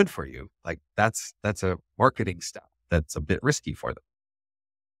and that's good for you. That's a marketing step that's a bit risky for them.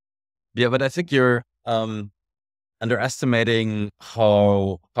 Yeah, but I think you're underestimating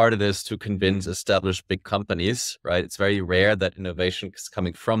how hard it is to convince established big companies, right? It's very rare that innovation is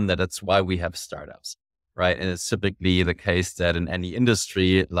coming from that. That's why we have startups, right? And it's typically the case that in any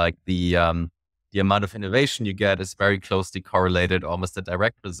industry, the amount of innovation you get is very closely correlated, almost a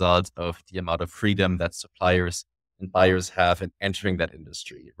direct result of the amount of freedom that suppliers and buyers have in entering that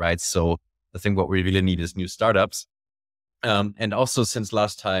industry, right? So I think what we really need is new startups. And also since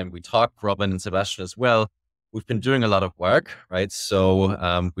last time we talked, Robin and Sebastian as well, we've been doing a lot of work, right?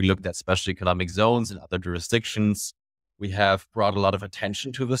 So we looked at special economic zones in other jurisdictions. We have brought a lot of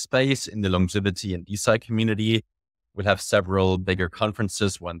attention to the space in the longevity and DeSci community. We'll have several bigger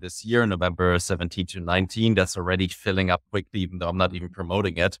conferences, one this year, November 17 to 19. That's already filling up quickly, even though I'm not even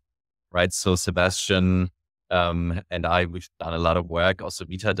promoting it, right? So Sebastian and we've done a lot of work, also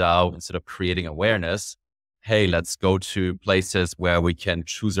VitaDAO, instead of creating awareness. Hey, let's go to places where we can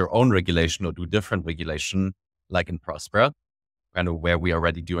choose our own regulation or do different regulation, like in Prospera, and where we are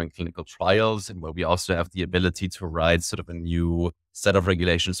already doing clinical trials and where we also have the ability to write sort of a new set of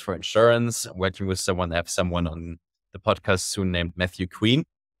regulations for insurance. I'm working with someone, I have someone on the podcast soon named Matthew Queen,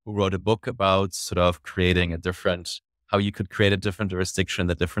 who wrote a book about sort of creating how you could create a different jurisdiction,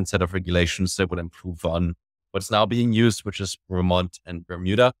 a different set of regulations that would improve on what's now being used, which is Vermont and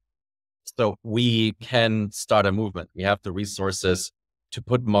Bermuda. So we can start a movement. We have the resources to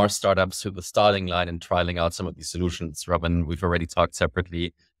put more startups to the starting line and trialing out some of these solutions. Robin, we've already talked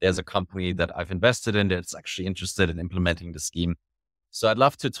separately. There's a company that I've invested in that's actually interested in implementing the scheme. So I'd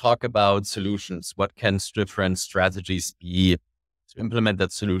love to talk about solutions. What can different strategies be to implement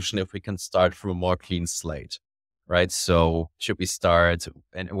that solution if we can start from a more clean slate, right? So should we start,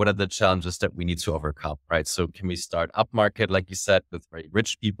 and what are the challenges that we need to overcome, right? So can we start upmarket, like you said, with very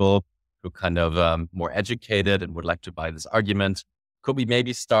rich people who kind of more educated and would like to buy this argument? Could we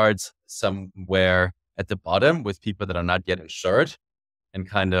maybe start somewhere at the bottom with people that are not yet insured and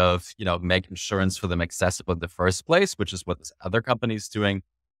kind of, make insurance for them accessible in the first place, which is what this other company is doing?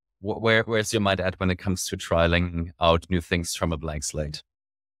 Where's your mind at when it comes to trialing out new things from a blank slate?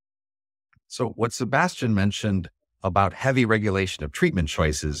 So what Sebastian mentioned about heavy regulation of treatment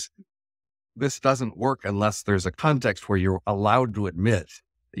choices, this doesn't work unless there's a context where you're allowed to admit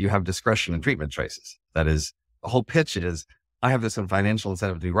that you have discretion in treatment choices. That is, the whole pitch is, I have this financial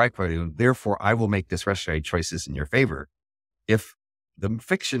incentive to do right by you, therefore I will make discretionary choices in your favor. If the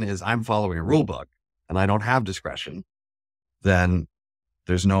fiction is I'm following a rule book and I don't have discretion, then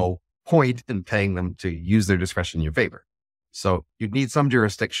there's no point in paying them to use their discretion in your favor. So you need some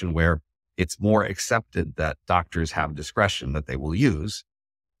jurisdiction where it's more accepted that doctors have discretion that they will use,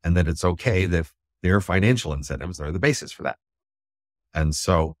 and that it's okay that their financial incentives are the basis for that. And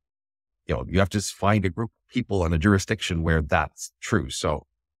so you have to find a group of people in a jurisdiction where that's true. So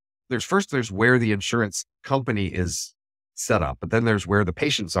there's where the insurance company is set up, but then there's where the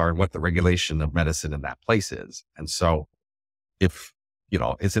patients are and what the regulation of medicine in that place is. And so if,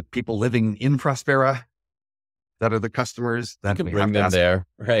 is it people living in Prospera that are the customers that You can we bring have to them ask, there,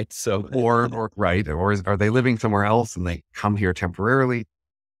 right? So, or are they living somewhere else and they come here temporarily?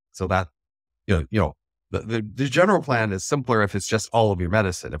 So that, the general plan is simpler if it's just all of your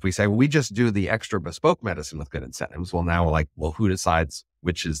medicine. If we say, well, we just do the extra bespoke medicine with good incentives, well, now who decides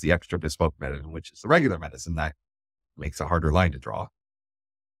which is the extra bespoke medicine, which is the regular medicine? That makes a harder line to draw.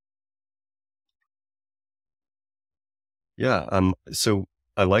 Yeah. So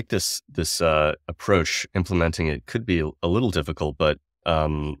I like this approach. Implementing it could be a little difficult, but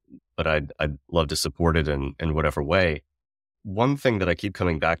I'd love to support it in whatever way. One thing that I keep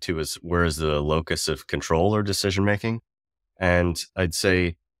coming back to is where is the locus of control or decision making? And I'd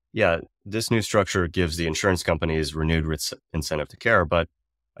say, yeah, this new structure gives the insurance companies renewed incentive to care, but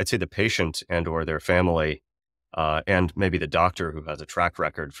I'd say the patient and or their family, and maybe the doctor who has a track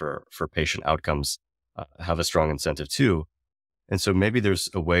record for patient outcomes, have a strong incentive too. And so maybe there's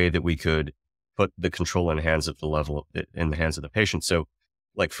a way that we could put the control in the hands of the patient. So,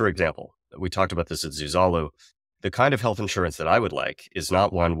 like, for example, we talked about this at Zuzalu. The kind of health insurance that I would like is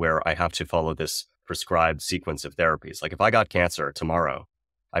not one where I have to follow this prescribed sequence of therapies. Like if I got cancer tomorrow,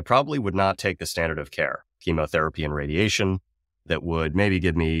 I probably would not take the standard of care, chemotherapy and radiation, that would maybe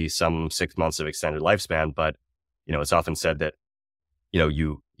give me some 6 months of extended lifespan. But, it's often said that,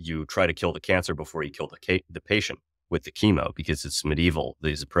 you try to kill the cancer before you kill the patient with the chemo, because it's medieval,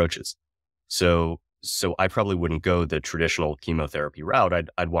 these approaches. So I probably wouldn't go the traditional chemotherapy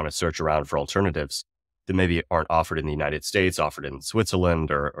route. I'd want to search around for alternatives that maybe aren't offered in the United States, offered in Switzerland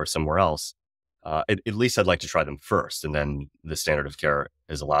or somewhere else. At least I'd like to try them first, and then the standard of care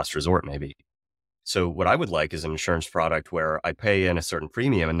is a last resort, maybe. So what I would like is an insurance product where I pay in a certain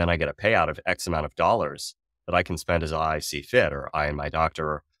premium and then I get a payout of X amount of dollars that I can spend as I see fit, or I and my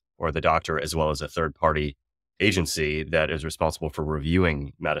doctor, or the doctor, as well as a third party agency that is responsible for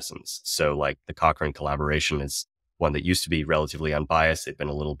reviewing medicines. So like the Cochrane collaboration is one that used to be relatively unbiased. They've been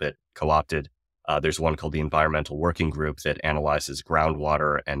a little bit co-opted. There's one called the Environmental Working Group that analyzes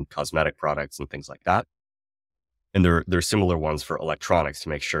groundwater and cosmetic products and things like that. And there's similar ones for electronics to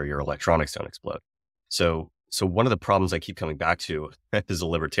make sure your electronics don't explode. So one of the problems I keep coming back to as a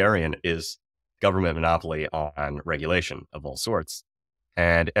libertarian is government monopoly on regulation of all sorts.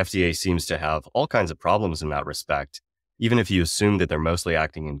 And FDA seems to have all kinds of problems in that respect, even if you assume that they're mostly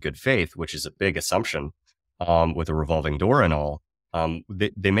acting in good faith, which is a big assumption, with a revolving door and all.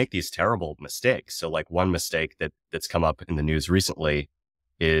 They make these terrible mistakes. So like one mistake that's come up in the news recently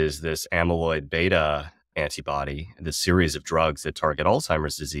is this amyloid beta antibody, this series of drugs that target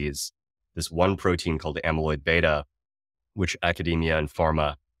Alzheimer's disease, this one protein called amyloid beta, which academia and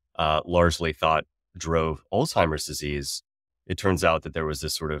pharma largely thought drove Alzheimer's disease. It turns out that there was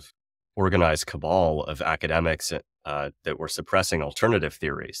this sort of organized cabal of academics that were suppressing alternative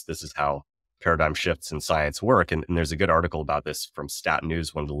theories. This is how paradigm shifts in science work. And there's a good article about this from Stat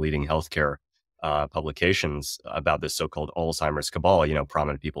News, one of the leading healthcare publications, about this so-called Alzheimer's cabal,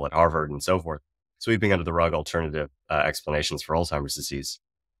 prominent people at Harvard and so forth, sweeping under the rug alternative explanations for Alzheimer's disease.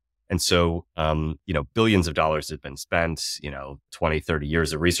 And so, billions of dollars have been spent, 20, 30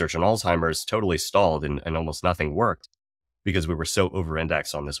 years of research on Alzheimer's totally stalled and almost nothing worked because we were so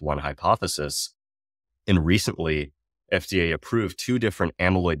over-indexed on this one hypothesis. And recently, FDA approved 2 different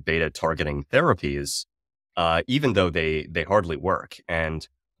amyloid beta targeting therapies, even though they hardly work. And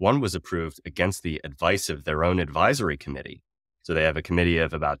one was approved against the advice of their own advisory committee. So they have a committee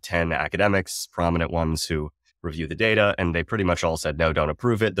of about 10 academics, prominent ones, who review the data, and they pretty much all said, no, don't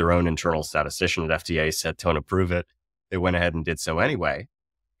approve it. Their own internal statistician at FDA said, don't approve it. They went ahead and did so anyway.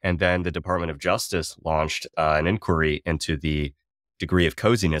 And then the Department of Justice launched an inquiry into the degree of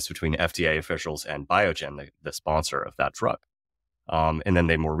coziness between FDA officials and Biogen, the sponsor of that drug. And then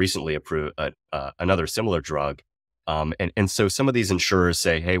they more recently approved another similar drug. And so some of these insurers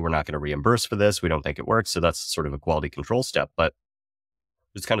say, hey, we're not going to reimburse for this. We don't think it works. So that's sort of a quality control step. But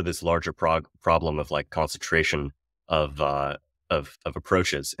there's kind of this larger problem of like concentration of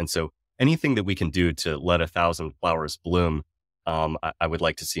approaches. And so anything that we can do to let 1,000 flowers bloom, I would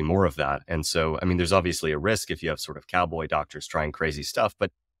like to see more of that. And so, there's obviously a risk if you have sort of cowboy doctors trying crazy stuff,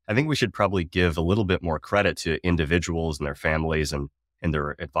 but I think we should probably give a little bit more credit to individuals and their families and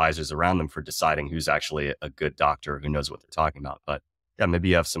their advisors around them for deciding who's actually a good doctor who knows what they're talking about. But yeah, maybe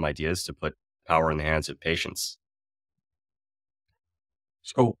you have some ideas to put power in the hands of patients.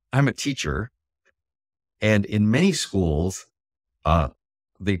 So I'm a teacher, and in many schools,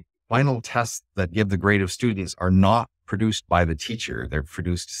 the final tests that give the grade of students are not produced by the teacher. They're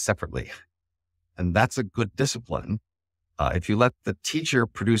produced separately. And that's a good discipline. If you let the teacher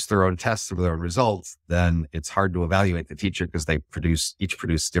produce their own tests or their own results, then it's hard to evaluate the teacher because they each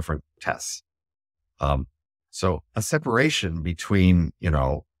produce different tests. So a separation between,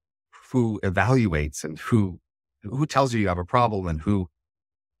 who evaluates and who tells you have a problem and who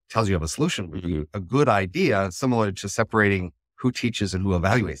tells you have a solution would be a good idea, similar to separating who teaches and who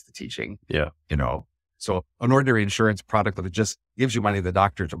evaluates the teaching. Yeah. So an ordinary insurance product that just gives you money to the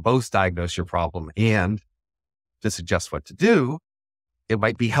doctor to both diagnose your problem and to suggest what to do, it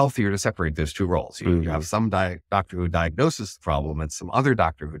might be healthier to separate those two roles. You have some doctor who diagnoses the problem and some other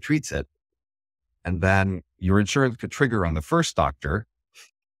doctor who treats it. And then your insurance could trigger on the first doctor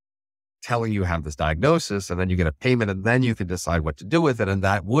telling you have this diagnosis, and then you get a payment, and then you can decide what to do with it. And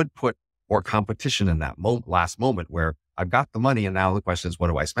that would put more competition in that last moment where I've got the money, and now the question is, what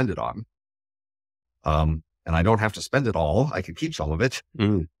do I spend it on? And I don't have to spend it all. I can keep some of it.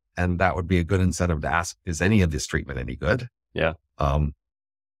 And that would be a good incentive to ask, is any of this treatment any good? Yeah.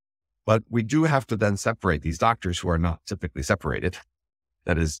 But we do have to then separate these doctors who are not typically separated.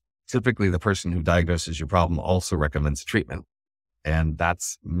 That is, typically the person who diagnoses your problem also recommends treatment. And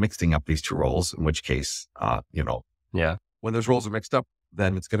that's mixing up these two roles, in which case, when those roles are mixed up,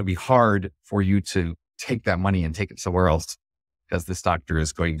 then it's going to be hard for you to take that money and take it somewhere else, because this doctor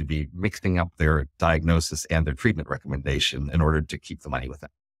is going to be mixing up their diagnosis and their treatment recommendation in order to keep the money with them.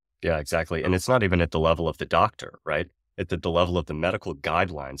 Yeah, exactly. And it's not even at the level of the doctor, right? It's at the level of the medical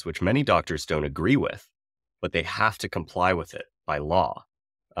guidelines, which many doctors don't agree with, but they have to comply with it by law.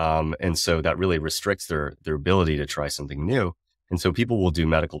 And so that really restricts their ability to try something new. And so people will do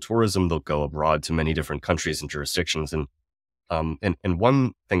medical tourism. They'll go abroad to many different countries and jurisdictions. And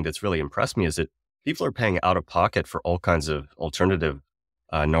one thing that's really impressed me is that people are paying out of pocket for all kinds of alternative,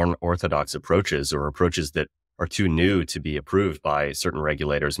 non-orthodox approaches, or approaches that are too new to be approved by certain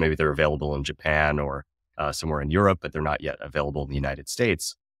regulators. Maybe they're available in Japan or somewhere in Europe, but they're not yet available in the United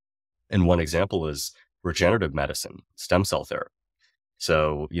States. And one example is regenerative medicine, stem cell therapy.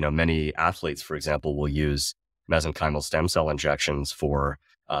 So, many athletes, for example, will use mesenchymal stem cell injections for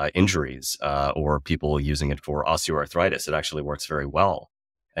injuries, or people using it for osteoarthritis. It actually works very well,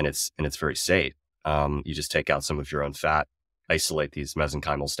 and it's very safe. You just take out some of your own fat, isolate these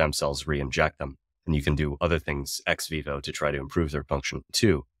mesenchymal stem cells, re-inject them, and you can do other things ex vivo to try to improve their function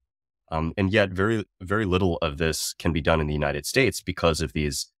too. And yet very, very little of this can be done in the United States because of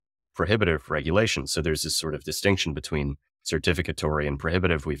these prohibitive regulations. So there's this sort of distinction between certificatory and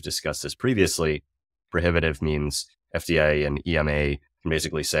prohibitive. We've discussed this previously. Prohibitive means FDA and EMA can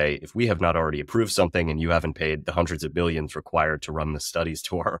basically say, if we have not already approved something and you haven't paid the hundreds of billions required to run the studies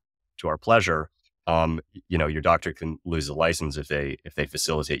to our pleasure, your doctor can lose a license if they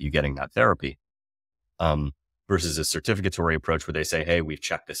facilitate you getting that therapy. Versus a certificatory approach where they say, hey, we've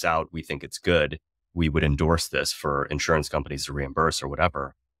checked this out. We think it's good. We would endorse this for insurance companies to reimburse or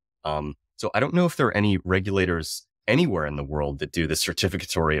whatever. So I don't know if there are any regulators anywhere in the world that do the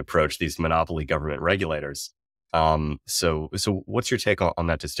certificatory approach, these monopoly government regulators. So what's your take on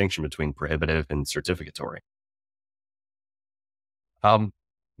that distinction between prohibitive and certificatory?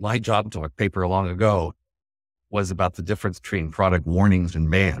 My job talk paper long ago was about the difference between product warnings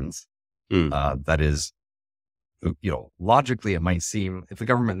and bans. That is, logically, it might seem if the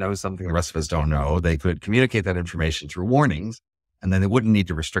government knows something the rest of us don't know, they could communicate that information through warnings, and then they wouldn't need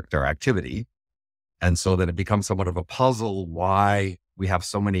to restrict our activity. And so then it becomes somewhat of a puzzle why we have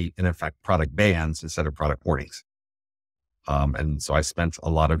so many, in effect, product bans instead of product warnings. And so I spent a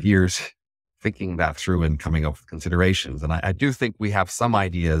lot of years thinking that through and coming up with considerations. And I do think we have some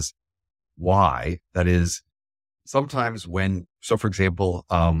ideas why. That is, sometimes for example,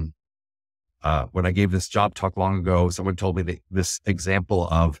 when I gave this job talk long ago, someone told me this example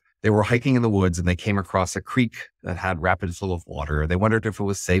of they were hiking in the woods and they came across a creek that had rapids full of water. They wondered if it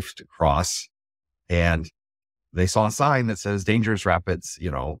was safe to cross. And they saw a sign that says dangerous rapids,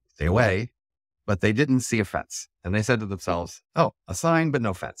 stay away, but they didn't see a fence. And they said to themselves, oh, a sign, but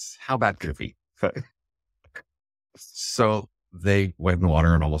no fence. How bad could it be? So they went in the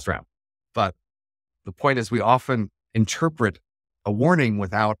water and almost drowned. But the point is, we often interpret a warning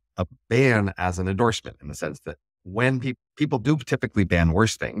without a ban as an endorsement, in the sense that when people do typically ban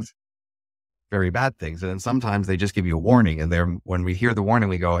worse things, very bad things. And then sometimes they just give you a warning. And when we hear the warning,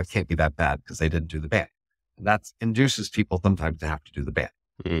 we go, it can't be that bad because they didn't do the ban. And that induces people sometimes to have to do the ban.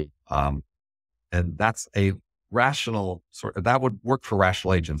 And that's a rational that would work for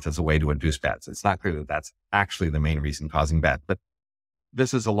rational agents as a way to induce bans. It's not clear that that's actually the main reason causing bad, but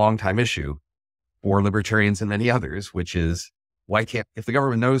this is a long time issue for libertarians and many others, which is, if the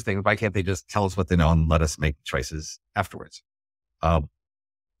government knows things, why can't they just tell us what they know and let us make choices afterwards?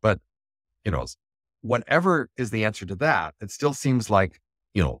 But, whatever is the answer to that, it still seems like,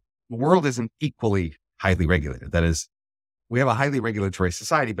 the world isn't equally highly regulated. That is, we have a highly regulatory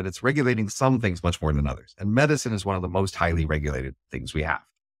society, but it's regulating some things much more than others. And medicine is one of the most highly regulated things we have.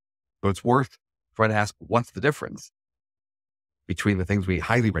 So it's worth trying to ask, what's the difference between the things we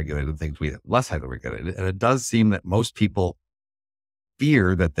highly regulated and things we less highly regulated? And it does seem that most people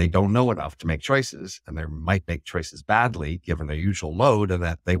fear that they don't know enough to make choices, and they might make choices badly given their usual load, and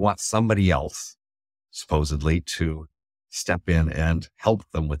that they want somebody else supposedly to step in and help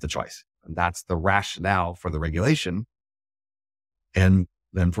them with the choice. And that's the rationale for the regulation. And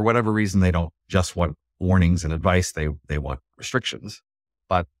then for whatever reason, they don't just want warnings and advice. They want restrictions.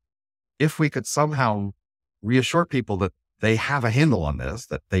 But if we could somehow reassure people that they have a handle on this,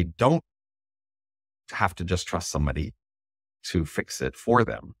 that they don't have to just trust somebody to fix it for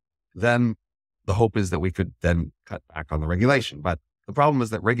them, then the hope is that we could then cut back on the regulation. But the problem is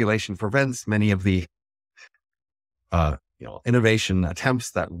that regulation prevents many of the innovation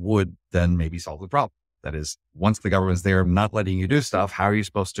attempts that would then maybe solve the problem. That is, once the government's there not letting you do stuff, how are you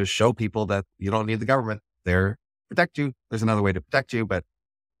supposed to show people that you don't need the government there to protect you? There's another way to protect you, but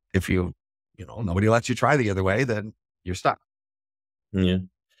if nobody lets you try the other way, then you're stuck. Yeah.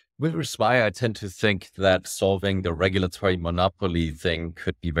 Which is why I tend to think that solving the regulatory monopoly thing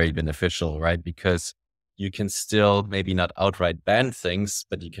could be very beneficial, right? Because you can still maybe not outright ban things,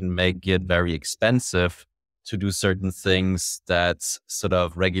 but you can make it very expensive to do certain things that sort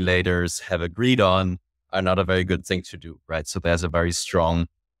of regulators have agreed on are not a very good thing to do, right? So there's a very strong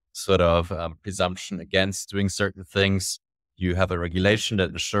sort of presumption against doing certain things. You have a regulation that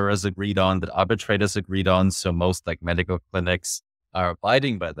insurers agreed on, that arbitrators agreed on. So most like medical clinics are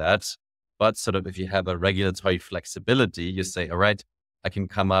abiding by that. But sort of if you have a regulatory flexibility, you say, all right, I can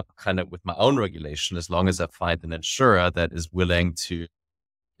come up kind of with my own regulation as long as I find an insurer that is willing to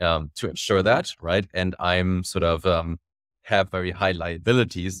ensure that, right? And I'm sort of have very high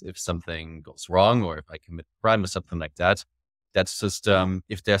liabilities if something goes wrong or if I commit a crime or something like that. That's just,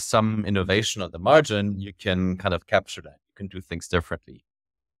 if there's some innovation on the margin, you can kind of capture that. You can do things differently.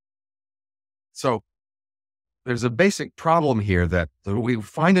 So there's a basic problem here that we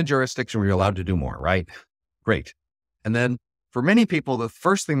find a jurisdiction where you're allowed to do more, right? Great. And then for many people, the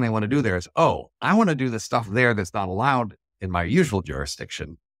first thing they want to do there is, I want to do the stuff there that's not allowed in my usual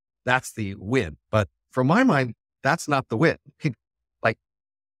jurisdiction. That's the win. But from my mind, that's not the win. Like,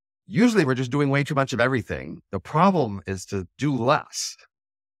 usually we're just doing way too much of everything. The problem is to do less.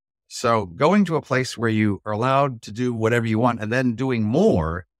 So going to a place where you are allowed to do whatever you want and then doing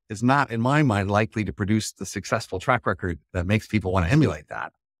more is not, in my mind, likely to produce the successful track record that makes people want to emulate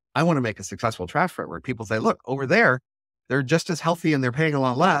that. I want to make a successful track record where people say, look, over there, they're just as healthy and they're paying a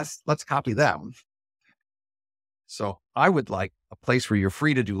lot less. Let's copy them. So I would like a place where you're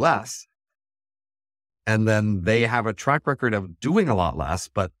free to do less. And then they have a track record of doing a lot less,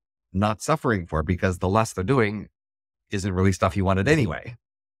 but not suffering for it because the less they're doing isn't really stuff you wanted anyway.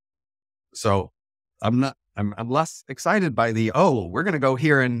 So I'm less excited by we're going to go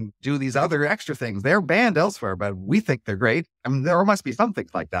here and do these other extra things. They're banned elsewhere, but we think they're great. I mean, there must be some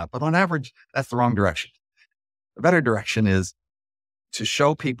things like that, but on average, that's the wrong direction. The better direction is to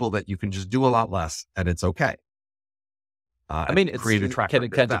show people that you can just do a lot less and it's okay. I mean, create a track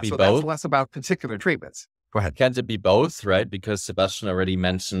record. Can't it be so both? That's less about particular treatments. Go ahead. Can't it be both, right? Because Sebastian already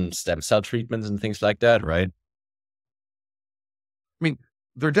mentioned stem cell treatments and things like that, right? I mean,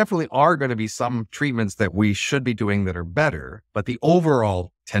 there definitely are going to be some treatments that we should be doing that are better, but the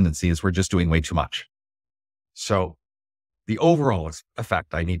overall tendency is we're just doing way too much. So the overall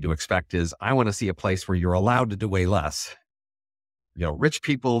effect I need to expect is I want to see a place where you're allowed to do way less. Rich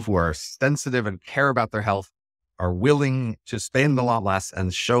people who are sensitive and care about their health are willing to spend a lot less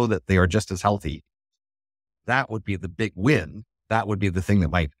and show that they are just as healthy. That would be the big win. That would be the thing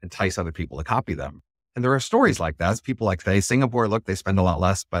that might entice other people to copy them. And there are stories like that. People like, say, Singapore, look, they spend a lot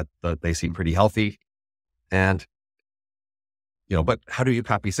less, but they seem pretty healthy. And, but how do you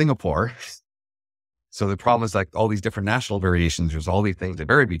copy Singapore? So the problem is like all these different national variations. There's all these things that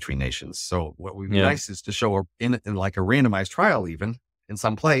vary between nations. So what would be nice is to show in like a randomized trial, even in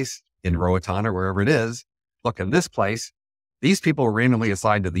some place in Roatan or wherever it is, look, in this place, these people were randomly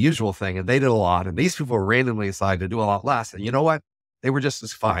assigned to the usual thing and they did a lot. And these people were randomly assigned to do a lot less. And you know what? They were just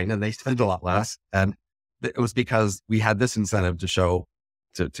as fine and they spent a lot less. And it was because we had this incentive to show,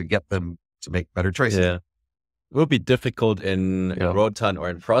 to get them to make better choices. Yeah. It will be difficult in Roatan or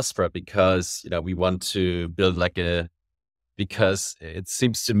in Prospera because, we want to build like a because it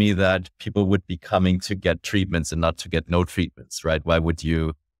seems to me that people would be coming to get treatments and not to get no treatments, right? Why would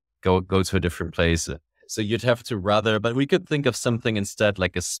you go to a different place? So you'd have to but we could think of something instead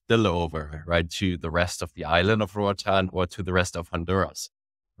like a spillover, right, to the rest of the island of Roatan or to the rest of Honduras,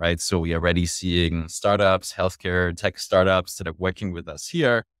 right? So we are already seeing startups, healthcare tech startups that are working with us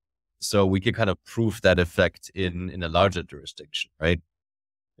here. So we can kind of prove that effect in a larger jurisdiction, right?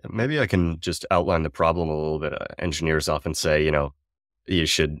 Maybe I can just outline the problem a little bit. Engineers often say, you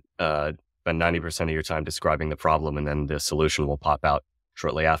should spend 90% of your time describing the problem and then the solution will pop out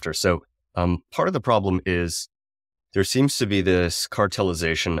shortly after. So part of the problem is there seems to be this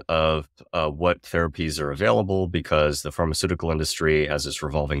cartelization of what therapies are available because the pharmaceutical industry has this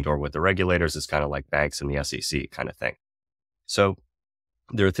revolving door with the regulators. It's kind of like banks and the SEC kind of thing. So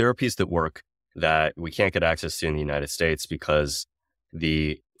there are therapies that work that we can't get access to in the United States because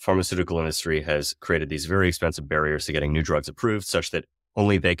the pharmaceutical industry has created these very expensive barriers to getting new drugs approved, such that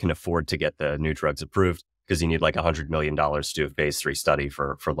only they can afford to get the new drugs approved because you need like $100 million to do a phase 3 study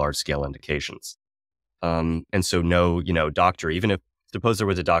for large scale indications. And so no, doctor, even if suppose there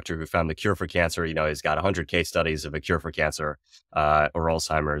was a doctor who found the cure for cancer, he's got 100 case studies of a cure for cancer or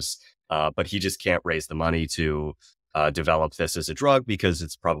Alzheimer's, but he just can't raise the money to develop this as a drug because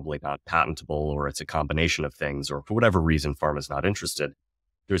it's probably not patentable or it's a combination of things, or for whatever reason, pharma's not interested.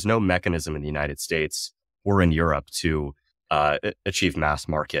 There's no mechanism in the United States or in Europe to achieve mass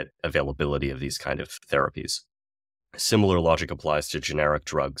market availability of these kind of therapies. Similar logic applies to generic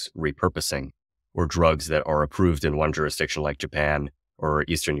drugs repurposing, or drugs that are approved in one jurisdiction like Japan or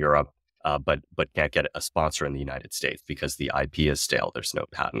Eastern Europe, but can't get a sponsor in the United States because the IP is stale. There's no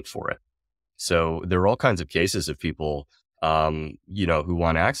patent for it. So there are all kinds of cases of people, who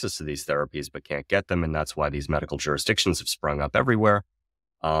want access to these therapies but can't get them, and that's why these medical jurisdictions have sprung up everywhere.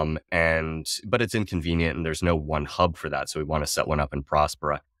 But it's inconvenient, and there's no one hub for that. So we want to set one up in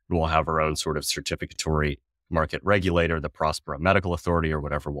Prospera, and we'll have our own sort of certificatory market regulator, the Prospera Medical Authority, or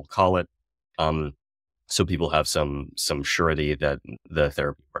whatever we'll call it. So people have some surety that the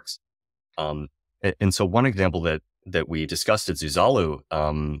therapy works. And so one example that we discussed at Zuzalu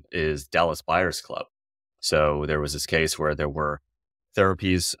is Dallas Buyers Club. So there was this case where there were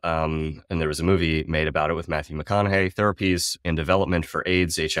therapies, and there was a movie made about it with Matthew McConaughey, therapies in development for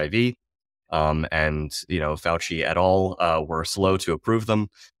AIDS, HIV, and Fauci et al. Were slow to approve them.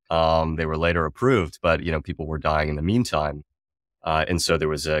 They were later approved, but people were dying in the meantime. And so there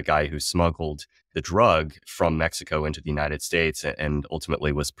was a guy who smuggled the drug from Mexico into the United States and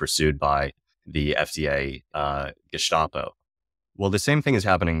ultimately was pursued by the FDA Gestapo. Well, the same thing is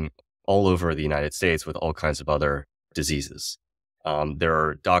happening all over the United States with all kinds of other diseases. There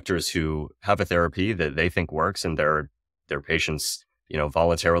are doctors who have a therapy that they think works, and their patients,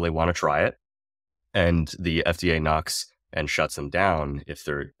 voluntarily want to try it, and the FDA knocks and shuts them down if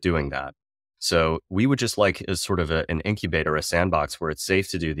they're doing that. So we would just like as sort of an incubator, a sandbox where it's safe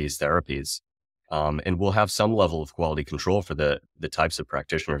to do these therapies, and we'll have some level of quality control for the types of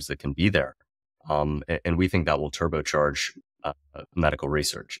practitioners that can be there, and we think that will turbocharge medical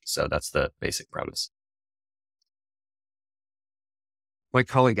research. So that's the basic premise. My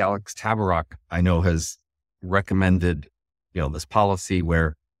colleague, Alex Tabarrok, I know has recommended, this policy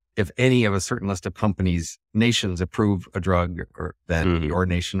where if any of a certain list of nations approve a drug, then your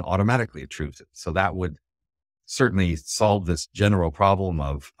nation automatically approves it. So that would certainly solve this general problem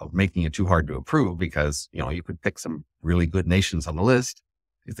of making it too hard to approve, because, you could pick some really good nations on the list.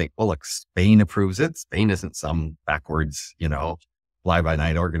 You think, well, look, Spain approves it. Spain isn't some backwards,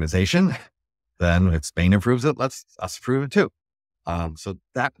 fly-by-night organization. Then if Spain approves it, let's us approve it too. So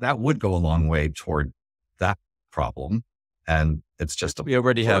that would go a long way toward that problem. And it's just we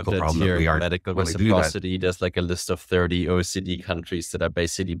already have that problem here. That we are medical reciprocity. There's like a list of 30 OECD countries that are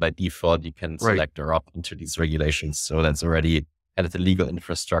basically by default you can select or opt into these regulations. So that's already kind of the legal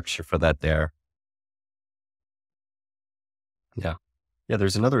infrastructure for that there. Yeah.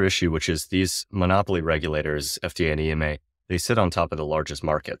 There's another issue, which is these monopoly regulators, FDA and EMA, they sit on top of the largest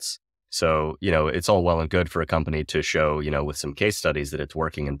markets. So, it's all well and good for a company to show, with some case studies that it's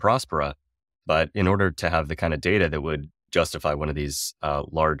working in Prospera. But in order to have the kind of data that would justify one of these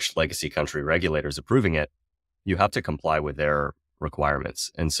large legacy country regulators approving it, you have to comply with their requirements.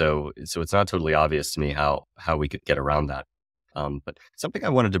 And so it's not totally obvious to me how we could get around that. But something I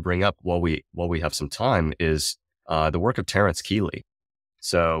wanted to bring up while we have some time is the work of Terence Keeley.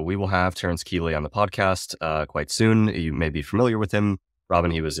 So we will have Terence Keeley on the podcast quite soon. You may be familiar with him.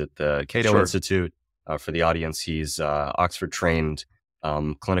 Robin, he was at the Cato Institute. For the audience, he's Oxford-trained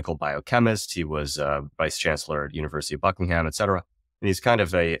clinical biochemist. He was vice chancellor at University of Buckingham, et cetera. And he's kind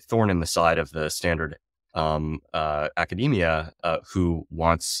of a thorn in the side of the standard academia who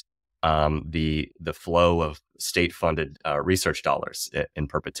wants the flow of state-funded research dollars in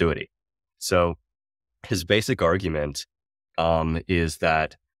perpetuity. So his basic argument is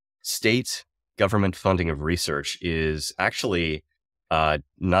that state government funding of research is actually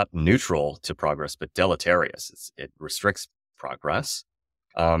not neutral to progress, but deleterious. It restricts progress.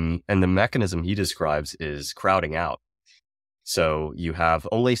 And the mechanism he describes is crowding out. So you have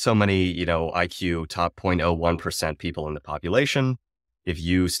only so many, IQ top 0.01% people in the population. If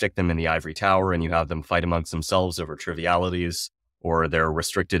you stick them in the ivory tower and you have them fight amongst themselves over trivialities, or they're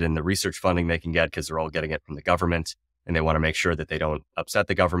restricted in the research funding they can get because they're all getting it from the government, and they want to make sure that they don't upset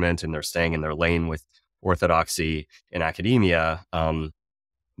the government and they're staying in their lane with orthodoxy in academia,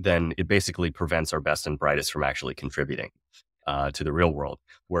 then it basically prevents our best and brightest from actually contributing to the real world.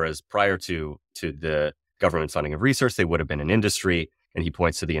 Whereas prior to the government funding of research, they would have been an industry. And he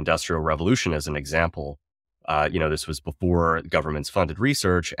points to the Industrial Revolution as an example. This was before governments funded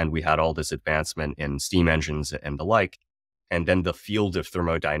research, and we had all this advancement in steam engines and the like. And then the field of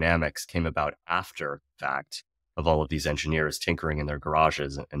thermodynamics came about after the fact of all of these engineers tinkering in their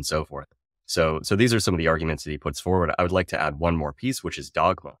garages and so forth. So these are some of the arguments that he puts forward. I would like to add one more piece, which is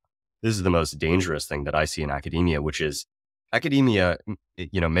dogma. This is the most dangerous thing that I see in academia, which is academia,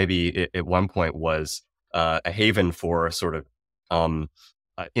 maybe at one point was a haven for sort of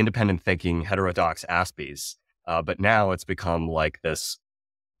independent thinking, heterodox aspies. But now it's become like this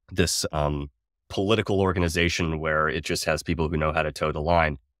political organization where it just has people who know how to toe the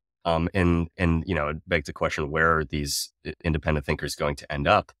line. It begs the question, where are these independent thinkers going to end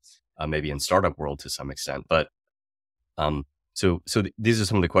up? Maybe in startup world to some extent. But so these are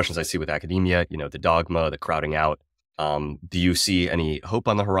some of the questions I see with academia, the dogma, the crowding out. Do you see any hope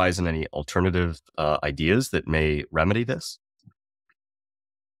on the horizon, any alternative ideas that may remedy this?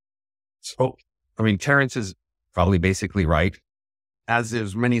 So, Terrence is probably basically right, as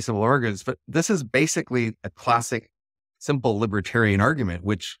is many civil organs, but this is basically a classic, simple libertarian argument,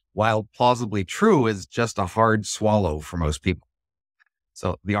 which, while plausibly true, is just a hard swallow for most people.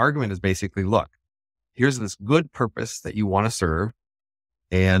 So the argument is basically, look, here's this good purpose that you want to serve.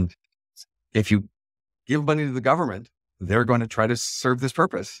 And if you give money to the government, they're going to try to serve this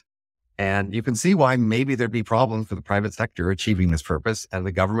purpose. And you can see why maybe there'd be problems for the private sector achieving this purpose. And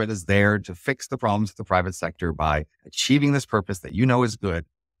the government is there to fix the problems of the private sector by achieving this purpose that you know is good.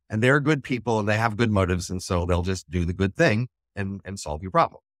 And they're good people and they have good motives. And so they'll just do the good thing and solve your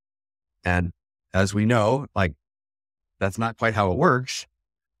problem. And as we know, that's not quite how it works.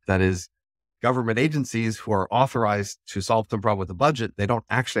 That is, government agencies who are authorized to solve the problem with a budget, they don't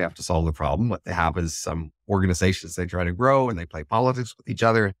actually have to solve the problem. What they have is some organizations they try to grow and they play politics with each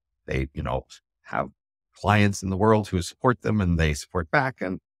other. They, have clients in the world who support them and they support back.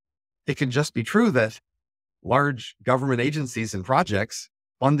 And it can just be true that large government agencies and projects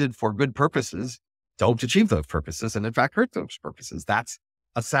funded for good purposes don't achieve those purposes and in fact hurt those purposes. That's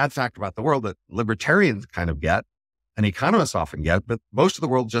a sad fact about the world that libertarians kind of get and economists often get, but most of the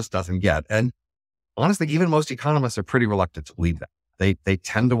world just doesn't get. And honestly, even most economists are pretty reluctant to believe that. They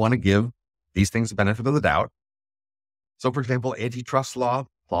tend to want to give these things the benefit of the doubt. So for example, antitrust law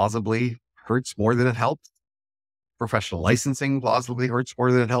plausibly hurts more than it helps. Professional licensing plausibly hurts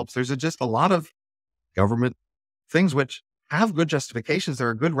more than it helps. There's just a lot of government things which have good justifications. There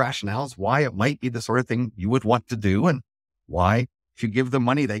are good rationales why it might be the sort of thing you would want to do and why if you give them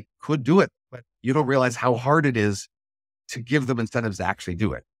money, they could do it. But you don't realize how hard it is to give them incentives to actually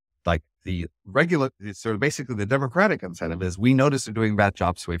do it. Like the basically the democratic incentive is we notice they're doing a bad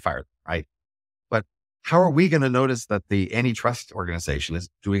job, so we fire them, right? But how are we going to notice that the antitrust organization is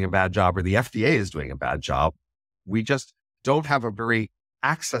doing a bad job or the FDA is doing a bad job? We just don't have a very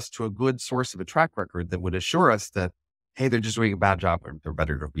access to a good source of a track record that would assure us that, hey, they're just doing a bad job or they're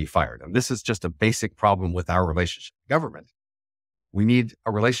better to be fired. And this is just a basic problem with our relationship with government. We need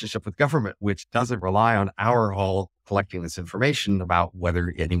a relationship with government which doesn't rely on our all collecting this information about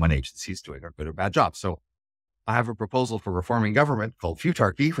whether any one agency is doing a good or bad job. So I have a proposal for reforming government called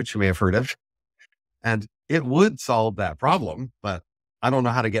futarchy, which you may have heard of. And it would solve that problem, but I don't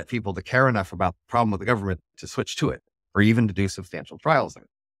know how to get people to care enough about the problem with the government to switch to it or even to do substantial trials in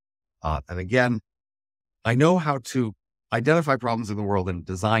it. And again, I know how to identify problems in the world and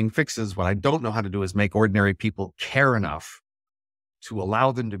design fixes. What I don't know how to do is make ordinary people care enough to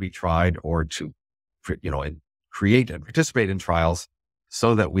allow them to be tried or to, create and participate in trials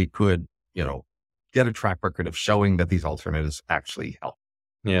so that we could, get a track record of showing that these alternatives actually help.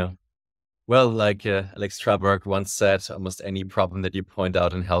 Yeah. Well, like Alex Traberg once said, almost any problem that you point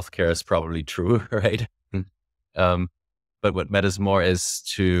out in healthcare is probably true, right? But what matters more is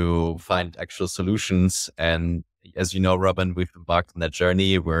to find actual solutions. And as you know, Robin, we've embarked on that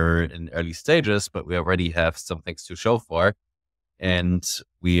journey. We're in early stages, but we already have some things to show for. And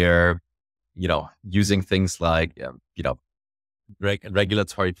we are, using things like,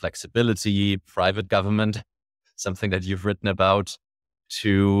 regulatory flexibility, private government, something that you've written about,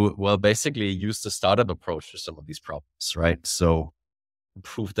 to, basically use the startup approach to some of these problems, right? So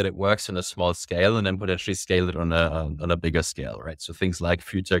prove that it works on a small scale and then potentially scale it on a bigger scale, right? So things like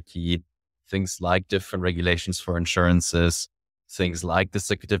future key, things like different regulations for insurances, things like the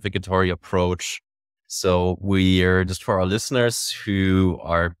certificatory approach. So we're, just for our listeners who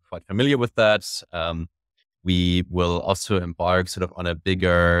are quite familiar with that, we will also embark sort of on a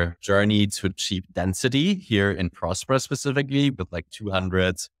bigger journey to achieve density here in Prospera specifically, with like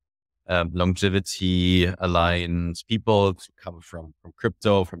 200 longevity aligned people to come from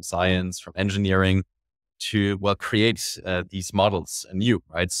crypto, from science, from engineering, to create these models anew,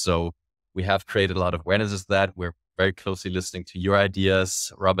 right? So we have created a lot of awareness of that. We're very closely listening to your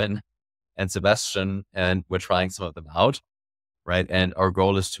ideas, Robin and Sebastian, and we're trying some of them out. Right. And our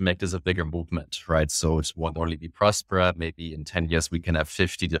goal is to make this a bigger movement, right? So it won't only be Prospera. Maybe in 10 years, we can have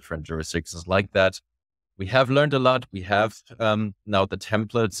 50 different jurisdictions like that. We have learned a lot. We have now the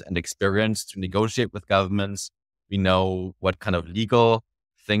templates and experience to negotiate with governments. We know what kind of legal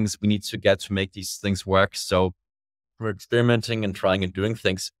things we need to get to make these things work. So we're experimenting and trying and doing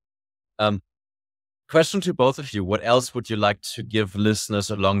things. Question to both of you. What else would you like to give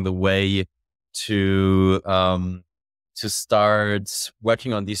listeners along the way to start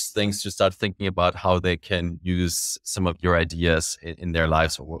working on these things, to start thinking about how they can use some of your ideas in their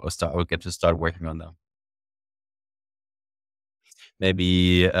lives, or get to start working on them?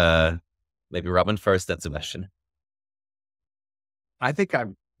 Maybe Robin first, then Sebastian. I think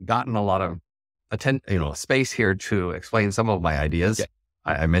I've gotten a lot of space here to explain some of my ideas. Okay.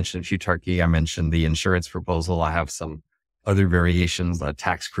 I mentioned futarchy. I mentioned the insurance proposal. I have some other variations.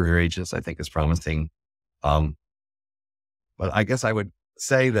 Tax career agents, I think, is promising. But I guess I would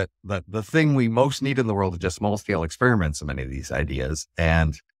say that the thing we most need in the world is just small scale experiments of many of these ideas.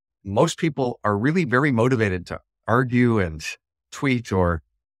 And most people are really very motivated to argue and tweet or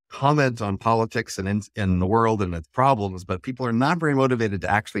comment on politics and in the world and its problems, but people are not very motivated to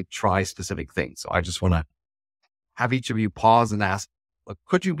actually try specific things. So I just want to have each of you pause and ask, look,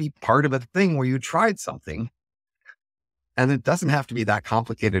 could you be part of a thing where you tried something? And it doesn't have to be that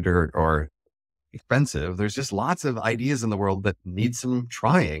complicated or expensive. There's just lots of ideas in the world that need some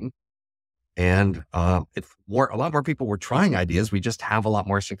trying. And if a lot more people were trying ideas, we just have a lot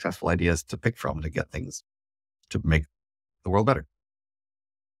more successful ideas to pick from to get things to make the world better.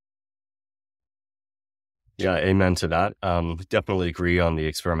 Yeah, amen to that. Definitely agree on the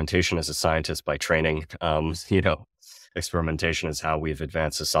experimentation as a scientist by training. Experimentation is how we've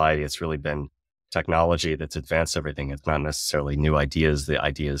advanced society. It's really been technology that's advanced everything. It's not necessarily new ideas. The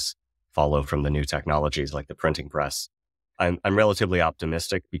ideas follow from the new technologies like the printing press. I'm relatively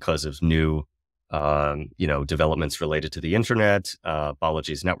optimistic because of new, developments related to the internet.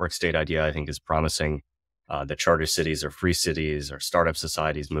 Balaji's network state idea, I think, is promising. The charter cities or free cities or startup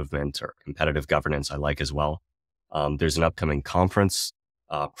societies movement or competitive governance, I like as well. There's an upcoming conference,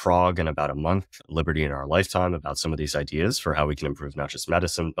 Prague, in about a month, Liberty in Our Lifetime, about some of these ideas for how we can improve not just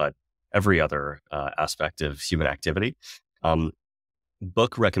medicine, but every other aspect of human activity.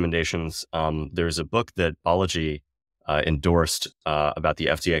 Book recommendations. There's a book that Balaji endorsed about the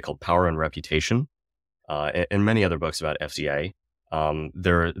FDA called Power and Reputation, and many other books about FDA.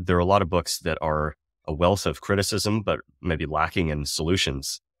 There are a lot of books that are a wealth of criticism, but maybe lacking in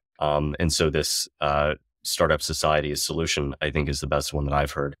solutions. And so this Startup Society's solution, I think, is the best one that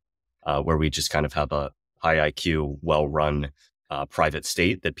I've heard, where we just kind of have a high IQ, well-run private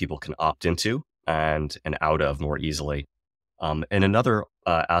state that people can opt into and out of more easily. And another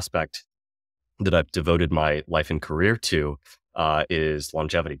aspect that I've devoted my life and career to is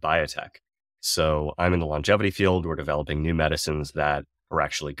longevity biotech. So I'm in the longevity field. We're developing new medicines that are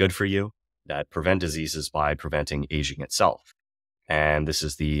actually good for you, that prevent diseases by preventing aging itself. And this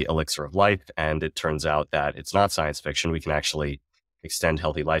is the elixir of life. And it turns out that it's not science fiction. We can actually extend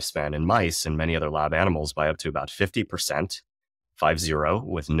healthy lifespan in mice and many other lab animals by up to about 50%, 50,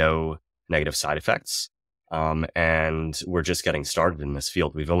 with no negative side effects. And we're just getting started in this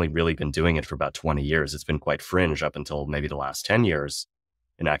field. We've only really been doing it for about 20 years. It's been quite fringe up until maybe the last 10 years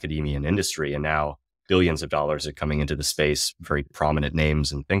in academia and industry. And now billions of dollars are coming into the space, very prominent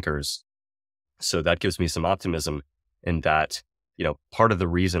names and thinkers. So that gives me some optimism in that, part of the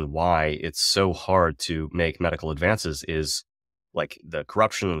reason why it's so hard to make medical advances is like the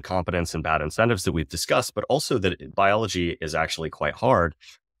corruption and incompetence and bad incentives that we've discussed, but also that biology is actually quite hard.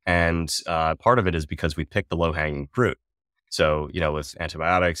 And part of it is because we picked the low-hanging fruit. So, with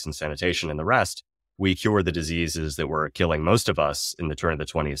antibiotics and sanitation and the rest, we cured the diseases that were killing most of us in the turn of the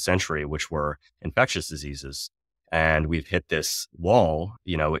 20th century, which were infectious diseases. And we've hit this wall,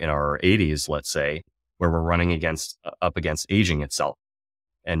 in our 80s, let's say, where we're running up against aging itself.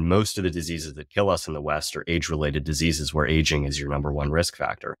 And most of the diseases that kill us in the West are age-related diseases where aging is your number one risk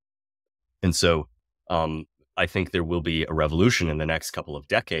factor. And so I think there will be a revolution in the next couple of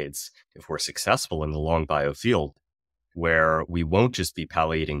decades if we're successful in the long bio field, where we won't just be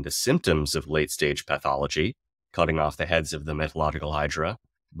palliating the symptoms of late-stage pathology, cutting off the heads of the mythological hydra,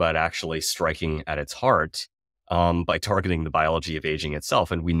 but actually striking at its heart by targeting the biology of aging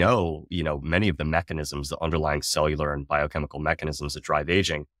itself. And we know, many of the mechanisms, the underlying cellular and biochemical mechanisms that drive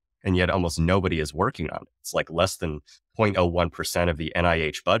aging, and yet almost nobody is working on it. It's like less than 0.01% of the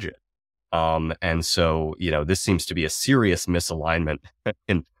NIH budget. And so, this seems to be a serious misalignment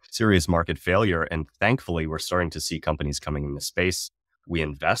and serious market failure. And thankfully, we're starting to see companies coming in the space. We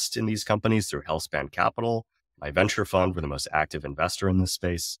invest in these companies through Healthspan Capital, my venture fund. We're the most active investor in this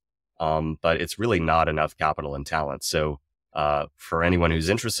space. But it's really not enough capital and talent. So for anyone who's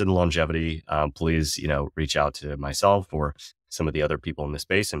interested in longevity, please, reach out to myself or some of the other people in the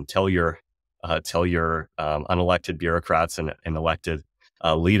space and tell your unelected bureaucrats and elected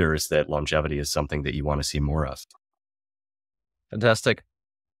leaders that longevity is something that you want to see more of. Fantastic.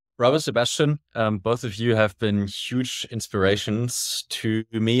 Robin, Sebastian, both of you have been huge inspirations to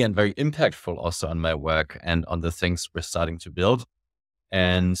me and very impactful also on my work and on the things we're starting to build.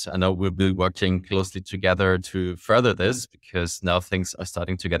 And I know we'll be working closely together to further this because now things are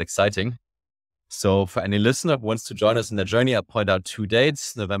starting to get exciting. So for any listener who wants to join us in the journey, I'll point out 2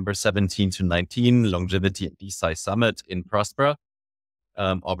 dates, November 17 to 19, Longevity and DeSci Summit in Prospera.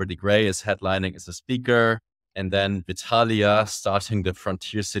 Aubrey Gray is headlining as a speaker. And then Vitalia starting the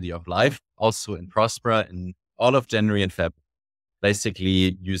Frontier City of Life, also in Prospera in all of January and Feb,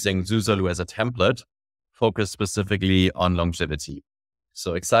 basically using Zuzolu as a template, focused specifically on longevity.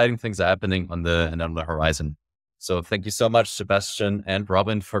 So exciting things are happening on the horizon. So thank you so much, Sebastian and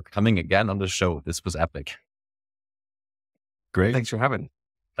Robin, for coming again on the show. This was epic. Great. Thanks for having me.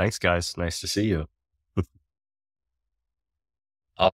 Thanks, guys. Nice to see you.